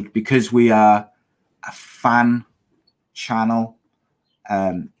 basically, because we are a fan channel,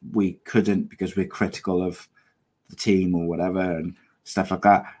 we couldn't, because we're critical of the team or whatever and stuff like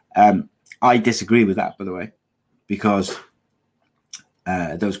that. I disagree with that, by the way, because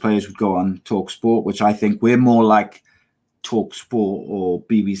those players would go on Talk Sport, which I think we're more like Talk Sport or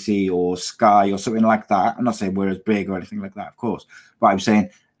BBC or Sky or something like that. I'm not saying we're as big or anything like that, of course, but I'm saying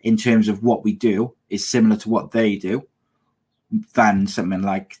in terms of what we do is similar to what they do than something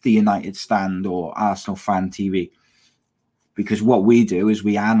like the United Stand or Arsenal Fan TV. Because what we do is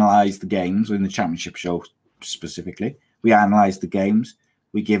we analyse the games, in the Championship show specifically. We analyse the games.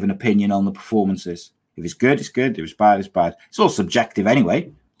 We give an opinion on the performances. If it's good, it's good. If it's bad, it's bad. It's all subjective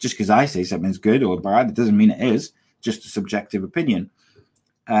anyway. Just because I say something's good or bad, it doesn't mean it is. Just a subjective opinion.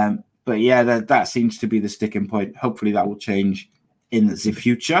 But yeah, that seems to be the sticking point. Hopefully that will change in the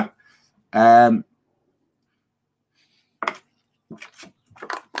future. What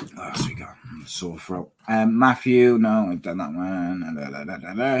else we got? Sore throat. Matthew, no, I've done that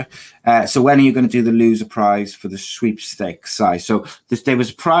one. So when are you going to do the loser prize for the sweepstakes size? So there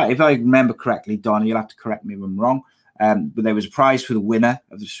was a prize, if I remember correctly, Donna, you'll have to correct me if I'm wrong. But there was a prize for the winner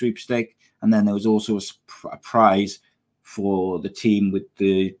of the sweepstake, and then there was also a prize for the team with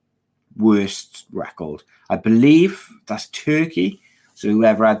the worst record. I believe that's Turkey. So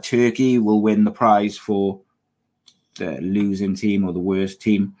whoever had Turkey will win the prize for the losing team or the worst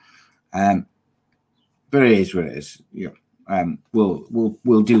team. But it is what it is.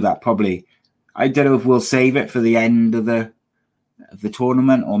 We'll do that probably. I don't know if we'll save it for the end of the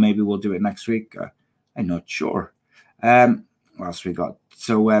tournament or maybe we'll do it next week. I'm not sure. What else we got?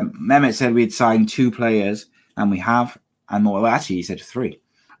 So Mehmet said we'd signed 2 players, and we have. And well, actually, he said 3.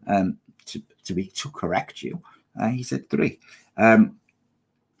 To correct you, he said 3. And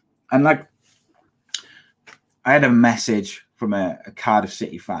like, I had a message from a Cardiff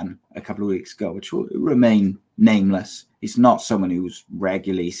City fan a couple of weeks ago, which will remain nameless. He's not someone who's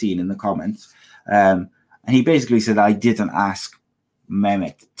regularly seen in the comments. And he basically said I didn't ask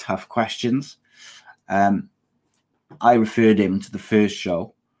Mehmet tough questions. I referred him to the first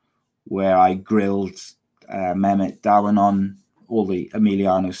show where I grilled Mehmet Darwin on all the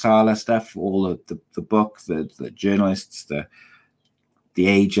Emiliano Sala stuff, all of the book, the journalists, the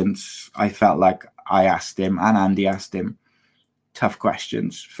agents. I felt like I asked him and Andy asked him tough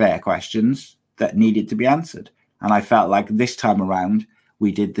questions, fair questions that needed to be answered. And I felt like this time around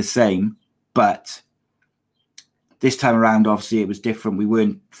we did the same, but this time around, obviously, it was different. We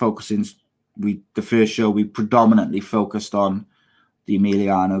weren't focusing. The first show, we predominantly focused on the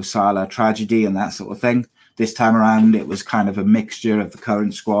Emiliano Sala tragedy and that sort of thing. This time around, it was kind of a mixture of the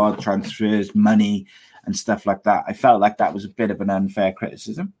current squad, transfers, money, and stuff like that. I felt like that was a bit of an unfair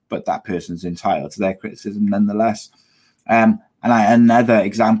criticism, but that person's entitled to their criticism nonetheless. Another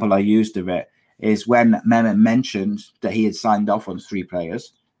example I used of it is when Mehmet mentioned that he had signed off on 3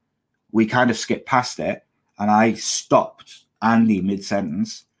 players. we kind of skipped past it, and I stopped Andy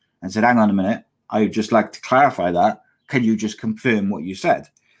mid-sentence and said, hang on a minute, I would just like to clarify that. Can you just confirm what you said?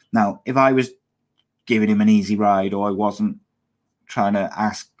 Now, if I was giving him an easy ride or I wasn't trying to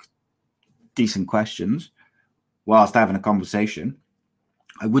ask decent questions whilst having a conversation,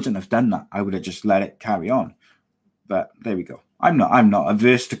 I wouldn't have done that. I would have just let it carry on. But there we go. I'm not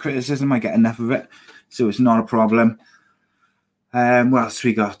averse to criticism. I get enough of it, so it's not a problem. What else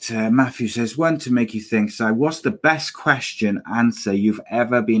we got? Matthew says, one to make you think. So, what's the best answer you've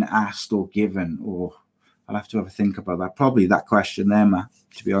ever been asked or given? Or I'll have to have a think about that. Probably that question there, Matt.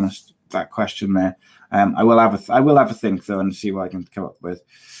 To be honest, that question there. I will have a think though and see what I can come up with.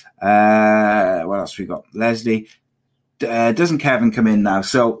 What else we got? Leslie, doesn't Kevin come in now?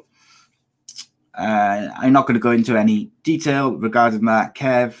 So I'm not going to go into any detail regarding that.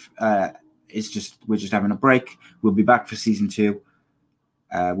 Kev, we're just having a break. We'll be back for season 2.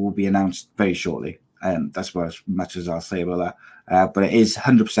 Will be announced very shortly. That's about as much as I'll say about that. But it is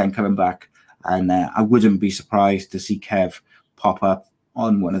 100% coming back, and I wouldn't be surprised to see Kev pop up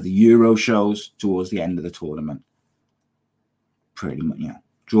on one of the Euro shows towards the end of the tournament. Pretty much,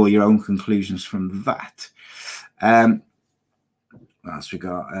 draw your own conclusions from that. What else we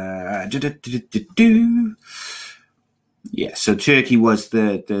got? Yeah, so Turkey was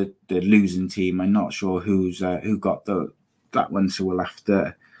the losing team. I'm not sure who got that one, so we'll have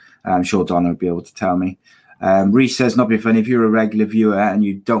to. I'm sure Donna will be able to tell me. Reese says, not be funny, if you're a regular viewer and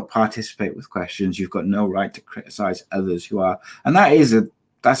you don't participate with questions, you've got no right to criticize others who are. And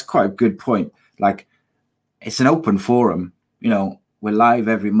that's quite a good point. Like, it's an open forum. We're live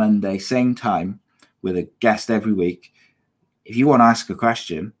every Monday, same time, with a guest every week. If you want to ask a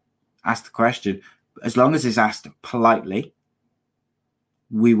question, ask the question. As long as it's asked politely,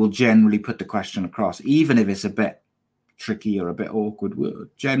 we will generally put the question across, even if it's a bit tricky or a bit awkward. We'll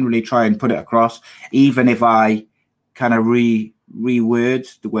generally try and put it across, even if I kind of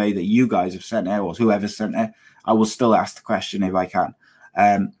reword the way that you guys have sent it or whoever sent it. I will still ask the question if I can.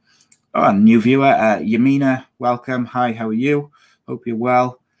 New viewer, Yamina, welcome. Hi, how are you? Hope you're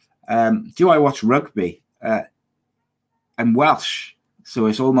well. Do I watch rugby? I'm Welsh, so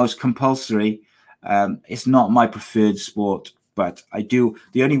it's almost compulsory. It's not my preferred sport, but I do.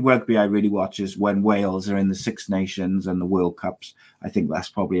 The only rugby I really watch is when Wales are in the Six Nations and the World Cups. I think that's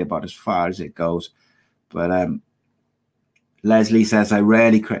probably about as far as it goes. But Leslie says, I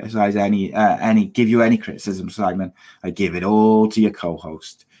rarely criticize give you any criticism, Simon. I give it all to your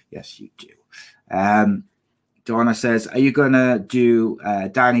co-host. Yes, you do. Donna says, are you going to do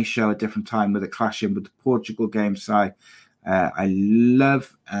Danny's show at a different time with a clash in with the Portugal game, Si? I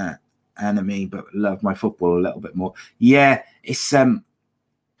love anime, but love my football a little bit more. Yeah, it's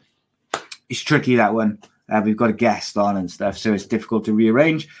tricky, that one. We've got a guest on and stuff, so it's difficult to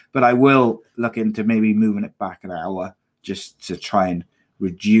rearrange. But I will look into maybe moving it back an hour just to try and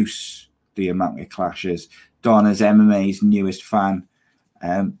reduce the amount of clashes. Donna's MMA's newest fan.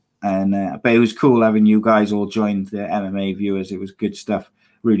 But it was cool having you guys all join the MMA viewers. It was good stuff.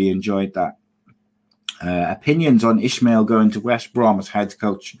 Really enjoyed that. Opinions on Ishmael going to West Brom as head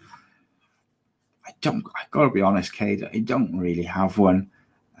coach. I got to be honest, Kate, I don't really have one,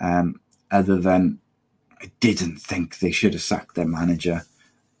 other than I didn't think they should have sacked their manager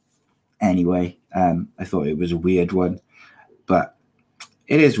anyway. I thought it was a weird one, but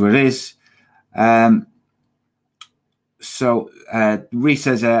it is what it is. So Reece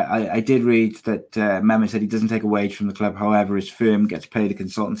says, I did read that Mehmet said he doesn't take a wage from the club. However, his firm gets paid a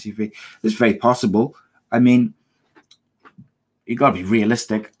consultancy fee. It's very possible. I mean, you got to be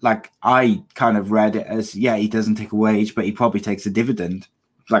realistic. Like, I kind of read it as, yeah, he doesn't take a wage, but he probably takes a dividend.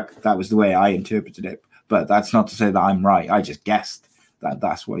 Like, that was the way I interpreted it. But that's not to say that I'm right. I just guessed that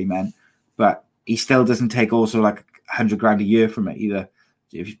that's what he meant. But he still doesn't take also like 100 grand a year from it either,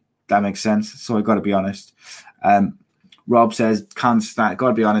 if that makes sense. So I got to be honest. Rob says, can't stand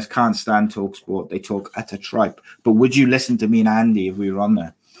TalkSport. They talk utter tripe. But would you listen to me and Andy if we were on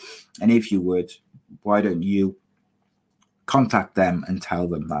there? And if you would, why don't you contact them and tell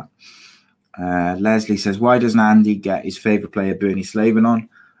them that? Leslie says, why doesn't Andy get his favourite player, Bernie Slaven, on?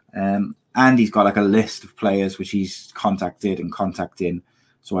 Andy's got like a list of players which he's contacted and contacting.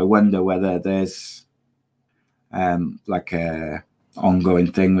 So I wonder whether there's like a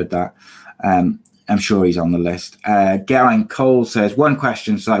ongoing thing with that. I'm sure he's on the list. Geraint Cole says, one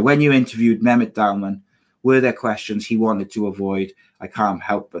question, Si. When you interviewed Mehmet Dalman, were there questions he wanted to avoid? I can't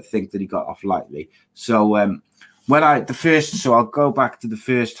help but think that he got off lightly. So I'll go back to the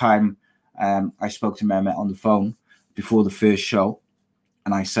first time I spoke to Mehmet on the phone before the first show,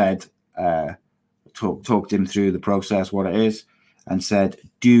 and I said, talked him through the process, what it is. and said,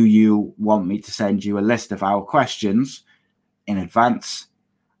 do you want me to send you a list of our questions in advance?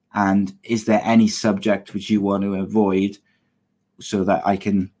 And is there any subject which you want to avoid so that I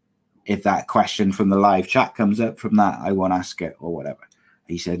can, if that question from the live chat comes up from that, I won't ask it or whatever.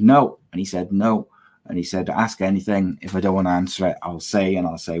 He said no, and he said no, and he said ask anything. If I don't want to answer it, I'll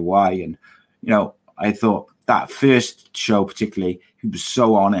say why. And I thought that first show particularly, he was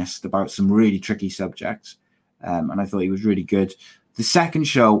so honest about some really tricky subjects, and I thought he was really good. The second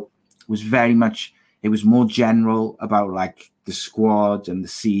show was very much, it was more general about like the squad and the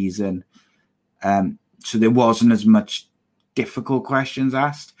season, so there wasn't as much difficult questions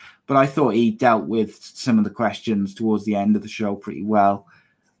asked, but I thought he dealt with some of the questions towards the end of the show pretty well.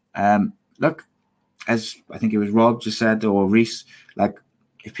 Look, as I think it was Rob just said, or Reese, like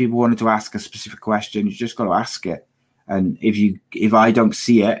if people wanted to ask a specific question, you just got to ask it. And if I don't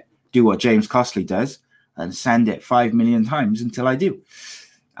see it, do what James Costley does and send it 5 million times until I do.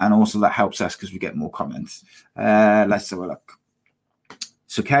 And also that helps us because we get more comments. Let's have a look.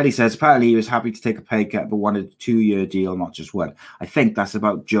 So Kelly says, apparently he was happy to take a pay cut, but wanted a 2-year deal, not just one. I think that's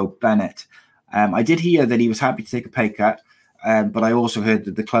about Joe Bennett. I did hear that he was happy to take a pay cut, but I also heard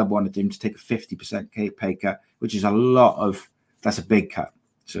that the club wanted him to take a 50% pay cut, which is that's a big cut.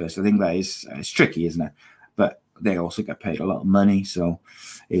 So I think that it's tricky, isn't it? But they also get paid a lot of money, so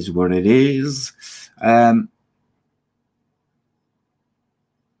is what it is.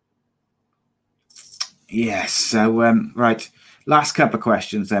 Yes, so right. Last couple of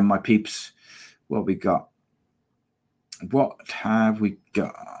questions then, my peeps. What we got? What have we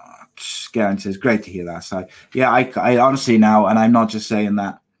got? Garen says, great to hear that. So, yeah, I honestly now, and I'm not just saying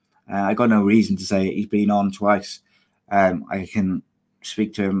that, I got no reason to say it. He's been on twice. I can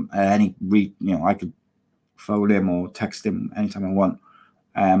speak to him I could phone him or text him anytime I want.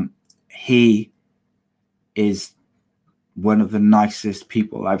 He is one of the nicest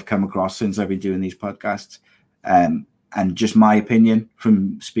people I've come across since I've been doing these podcasts. And just my opinion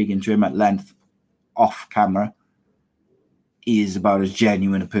from speaking to him at length off camera, he is about as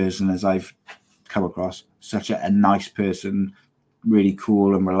genuine a person as I've come across. Such a nice person, really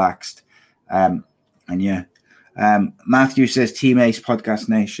cool and relaxed. Matthew says, Team Ace Podcast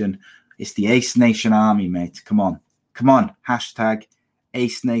Nation. It's the Ace Nation Army, mate. Come on. Hashtag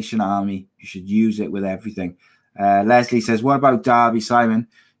Ace Nation Army. You should use it with everything. Leslie says, what about Derby, Simon?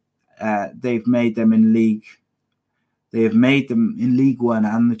 They've made them in League. They have made them in League One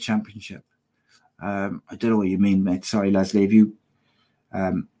and the Championship. I don't know what you mean, mate. Sorry, Leslie. If you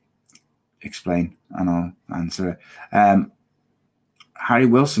explain and I'll answer it. Harry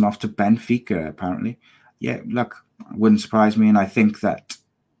Wilson off to Benfica, apparently. Yeah, look, it wouldn't surprise me. And I think that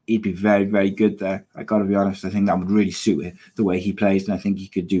he'd be very, very good there. I got to be honest. I think that would really suit it, the way he plays. And I think he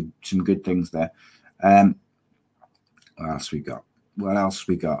could do some good things there. What else we got?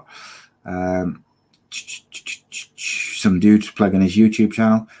 Some dudes plugging his YouTube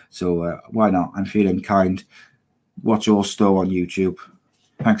channel, so why not? I'm feeling kind. Watch Orsto on YouTube.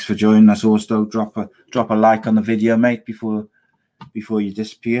 Thanks for joining us, Orsto. Drop a like on the video, mate, before you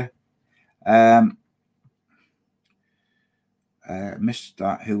disappear. Missed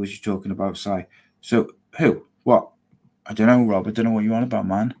that. Who was you talking about, Si? So who? What? I don't know, Rob. I don't know what you're on about,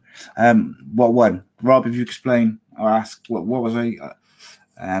 man. What one? Rob, if you explain or ask, what was I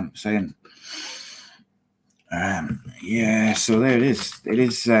saying? Yeah, so there it is. It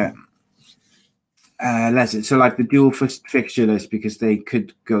is so like the dual fixture list, because they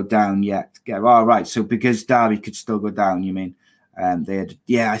could go down yet. Right. So because Derby could still go down, you mean? They had,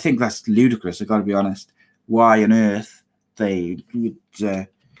 I think that's ludicrous. I got to be honest. Why on earth they would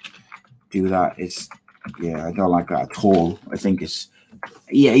do that? I don't like that at all. I think it's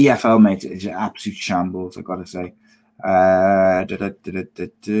EFL, mate. It's an absolute shambles. I got to say.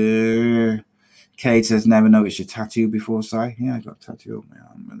 Kate says, never noticed your tattoo before, Si. Yeah, I got a tattoo on my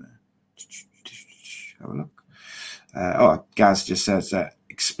arm. I'm gonna have a look. Gaz just says,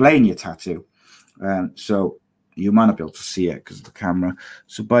 explain your tattoo. So you might not be able to see it because of the camera.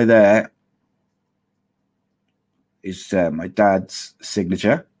 So by there is my dad's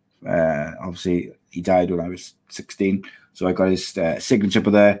signature. Obviously, he died when I was 16. So I got his signature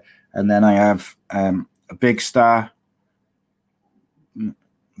by there. And then I have a big star.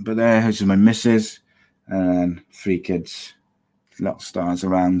 But there, this is my missus, and 3 kids, little stars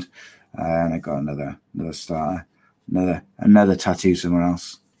around, and I got another star, another tattoo somewhere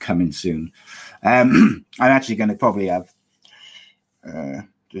else coming soon. I'm actually going to probably have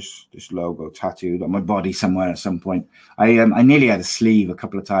this logo tattooed on my body somewhere at some point. I nearly had a sleeve a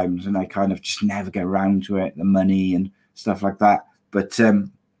couple of times, and I kind of just never get around to it, the money and stuff like that. But I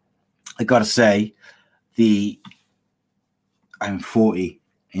got to say, I'm 40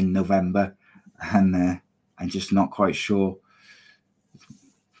 in November, and I'm just not quite sure.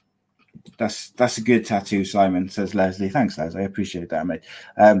 That's a good tattoo, Simon, says Leslie. Thanks, Les. I appreciate that, mate.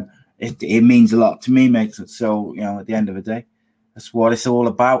 It means a lot to me, mate. So, at the end of the day, that's what it's all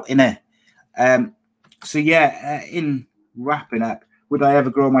about, innit? So, in wrapping up, would I ever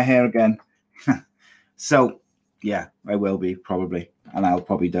grow my hair again? So, yeah, I will be, probably. And I'll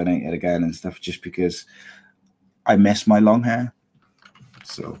probably donate it again and stuff just because I miss my long hair.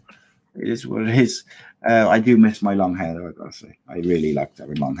 So, it is what it is. I do miss my long hair, though, I gotta say. I really liked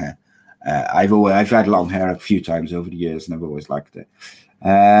having long hair. I've had long hair a few times over the years, and I've always liked it.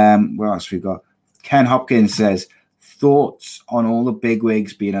 What else we got? Ken Hopkins says, thoughts on all the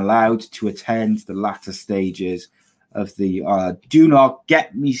bigwigs being allowed to attend the latter stages of the. Do not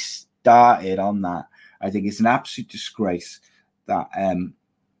get me started on that. I think it's an absolute disgrace that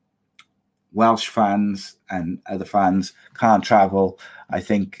Welsh fans and other fans can't travel. I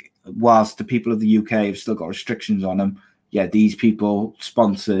think whilst the people of the UK have still got restrictions on them, these people,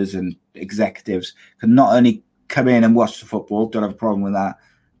 sponsors and executives, can not only come in and watch the football, don't have a problem with that,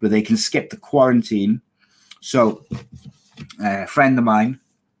 but they can skip the quarantine. So a friend of mine,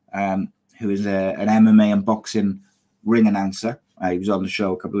 who is an MMA and boxing ring announcer, he was on the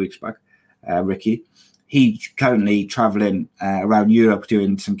show a couple of weeks back, Ricky. He's currently traveling around Europe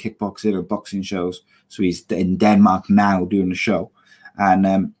doing some kickboxing or boxing shows. So he's in Denmark now doing the show.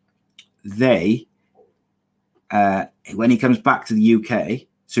 And when he comes back to the UK,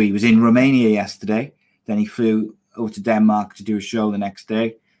 so he was in Romania yesterday, then he flew over to Denmark to do a show the next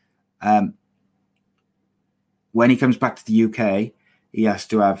day. When he comes back to the UK, he has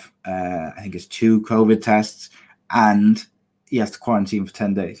to have, I think it's 2 COVID tests, and he has to quarantine for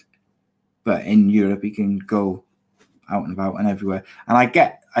 10 days. But in Europe, he can go out and about and everywhere. And I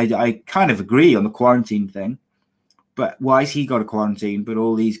kind of agree on the quarantine thing, but why has he got a quarantine, but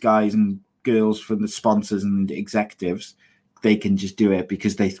all these guys and girls from the sponsors and the executives, they can just do it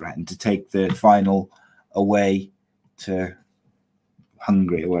because they threatened to take the final away to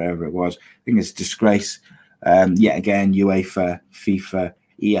Hungary or whatever it was. I think it's a disgrace. Yet again, UEFA, FIFA,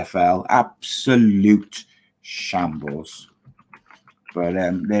 EFL, absolute shambles. But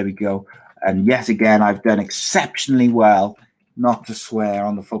there we go. And yet again, I've done exceptionally well not to swear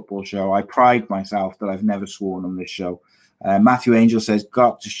on the football show. I pride myself that I've never sworn on this show. Matthew Angel says,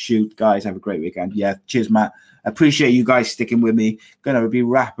 got to shoot. Guys, have a great weekend. Yeah, cheers, Matt. Appreciate you guys sticking with me. Going to be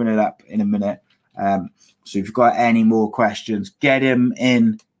wrapping it up in a minute. So if you've got any more questions, get them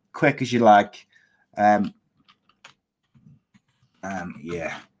in quick as you like. But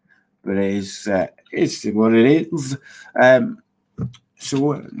it's what it is.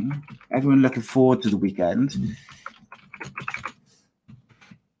 So everyone looking forward to the weekend.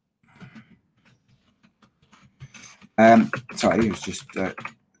 Sorry, it was just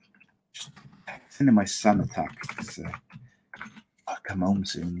sending my son a text. I'll come home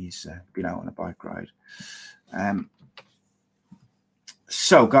soon. He's been out on a bike ride.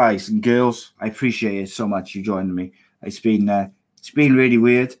 So, guys and girls, I appreciate it so much you joining me. It's been really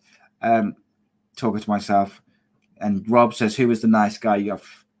weird talking to myself. And Rob says, who was the nice guy? You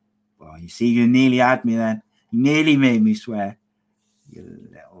see, you nearly had me then. You nearly made me swear, you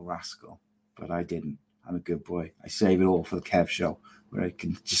little rascal. But I didn't. I'm a good boy. I save it all for the Kev show, where I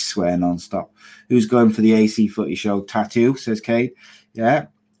can just swear non-stop. Who's going for the AC Footy show tattoo, says Kate. Yeah.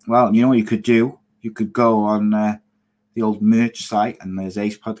 Well, you know what you could do? You could go on the old merch site, and there's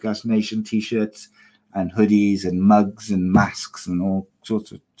Ace Podcast Nation t-shirts and hoodies and mugs and masks and all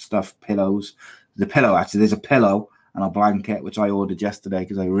sorts of stuff, pillows. There's a pillow and a blanket, which I ordered yesterday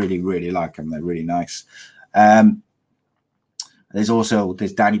because I really, really like them. They're really nice. There's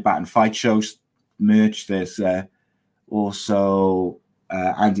Danny Batten Fight Shows merch. There's also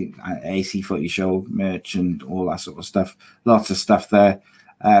AC Footy Show merch and all that sort of stuff. Lots of stuff there.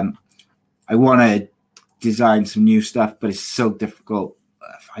 I want to design some new stuff, but it's so difficult.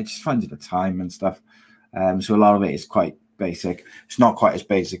 I just find it the time and stuff. So a lot of it is quite basic. It's not quite as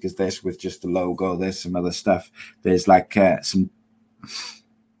basic as this with just the logo. There's some other stuff. There's like the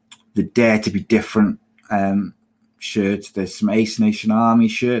Dare to be Different shirts. There's some Ace Nation Army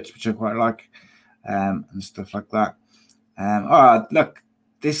shirts, which I quite like, and stuff like that. Look,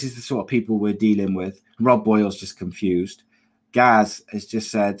 this is the sort of people we're dealing with. Rob Boyle's just confused. Gaz has just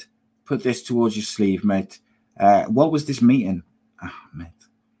said, put this towards your sleeve, mate. What was this meeting? Oh, mate.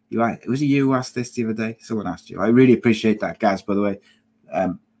 Was it you who asked this the other day? Someone asked you. I really appreciate that, Gaz, by the way.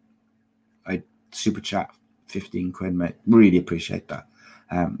 I super chat 15 quid, mate. Really appreciate that.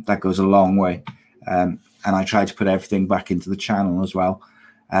 That goes a long way. And I try to put everything back into the channel as well,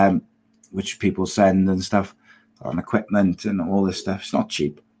 which people send and stuff. on equipment and all this stuff. It's not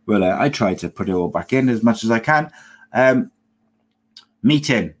cheap. But I try to put it all back in as much as I can.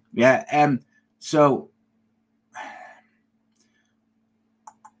 Meeting. Yeah. So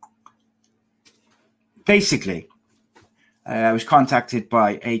basically, I was contacted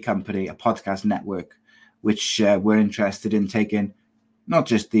by a company, a podcast network, which were interested in taking not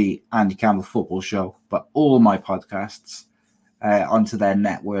just the Andy Campbell Football Show, but all my podcasts onto their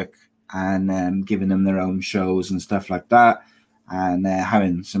network and giving them their own shows and stuff like that, and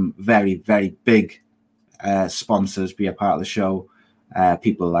having some very, very big sponsors be a part of the show,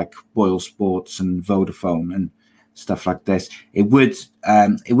 people like Boyle Sports and Vodafone and stuff like this. It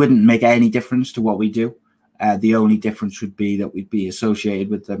wouldn't make any difference to what we do. The only difference would be that we'd be associated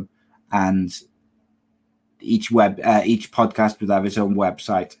with them, and each podcast would have its own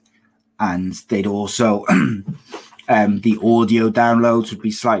website, and they'd also the audio downloads would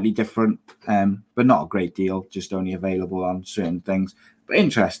be slightly different, but not a great deal, just only available on certain things. But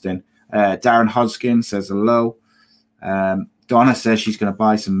interesting. Darren Hodgkin says hello. Donna says she's going to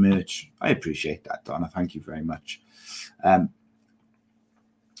buy some merch. I appreciate that, Donna. Thank you very much. And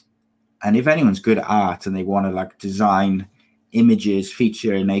if anyone's good at art and they want to like design images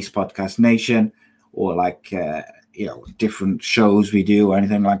featuring Ace Podcast Nation, or like different shows we do or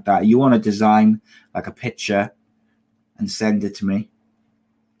anything like that, you want to design like a picture and send it to me,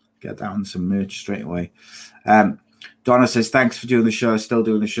 get that on some merch straight away. Donna says, thanks for doing the show. Still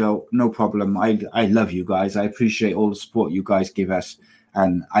doing the show. No problem. I love you guys. I appreciate all the support you guys give us.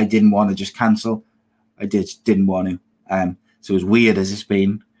 And I didn't want to just cancel. I didn't want to. So as weird as it's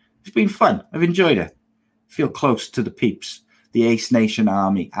been fun. I've enjoyed it. I feel close to the peeps, the Ace Nation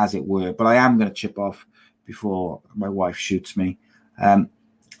army, as it were. But I am going to chip off before my wife shoots me.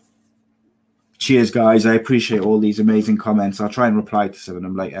 Cheers, guys. I appreciate all these amazing comments. I'll try and reply to some of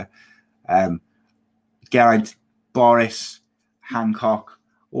them later. Geraint, Boris, Hancock,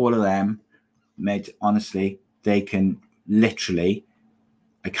 all of them, mate, honestly, they can literally,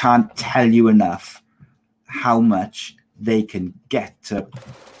 I can't tell you enough how much they can get to.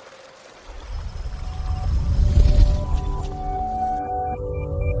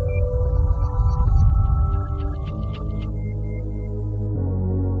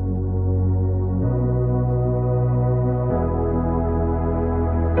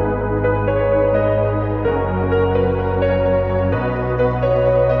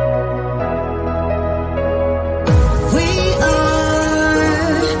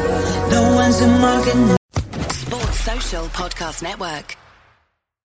 Sports Social Podcast Network.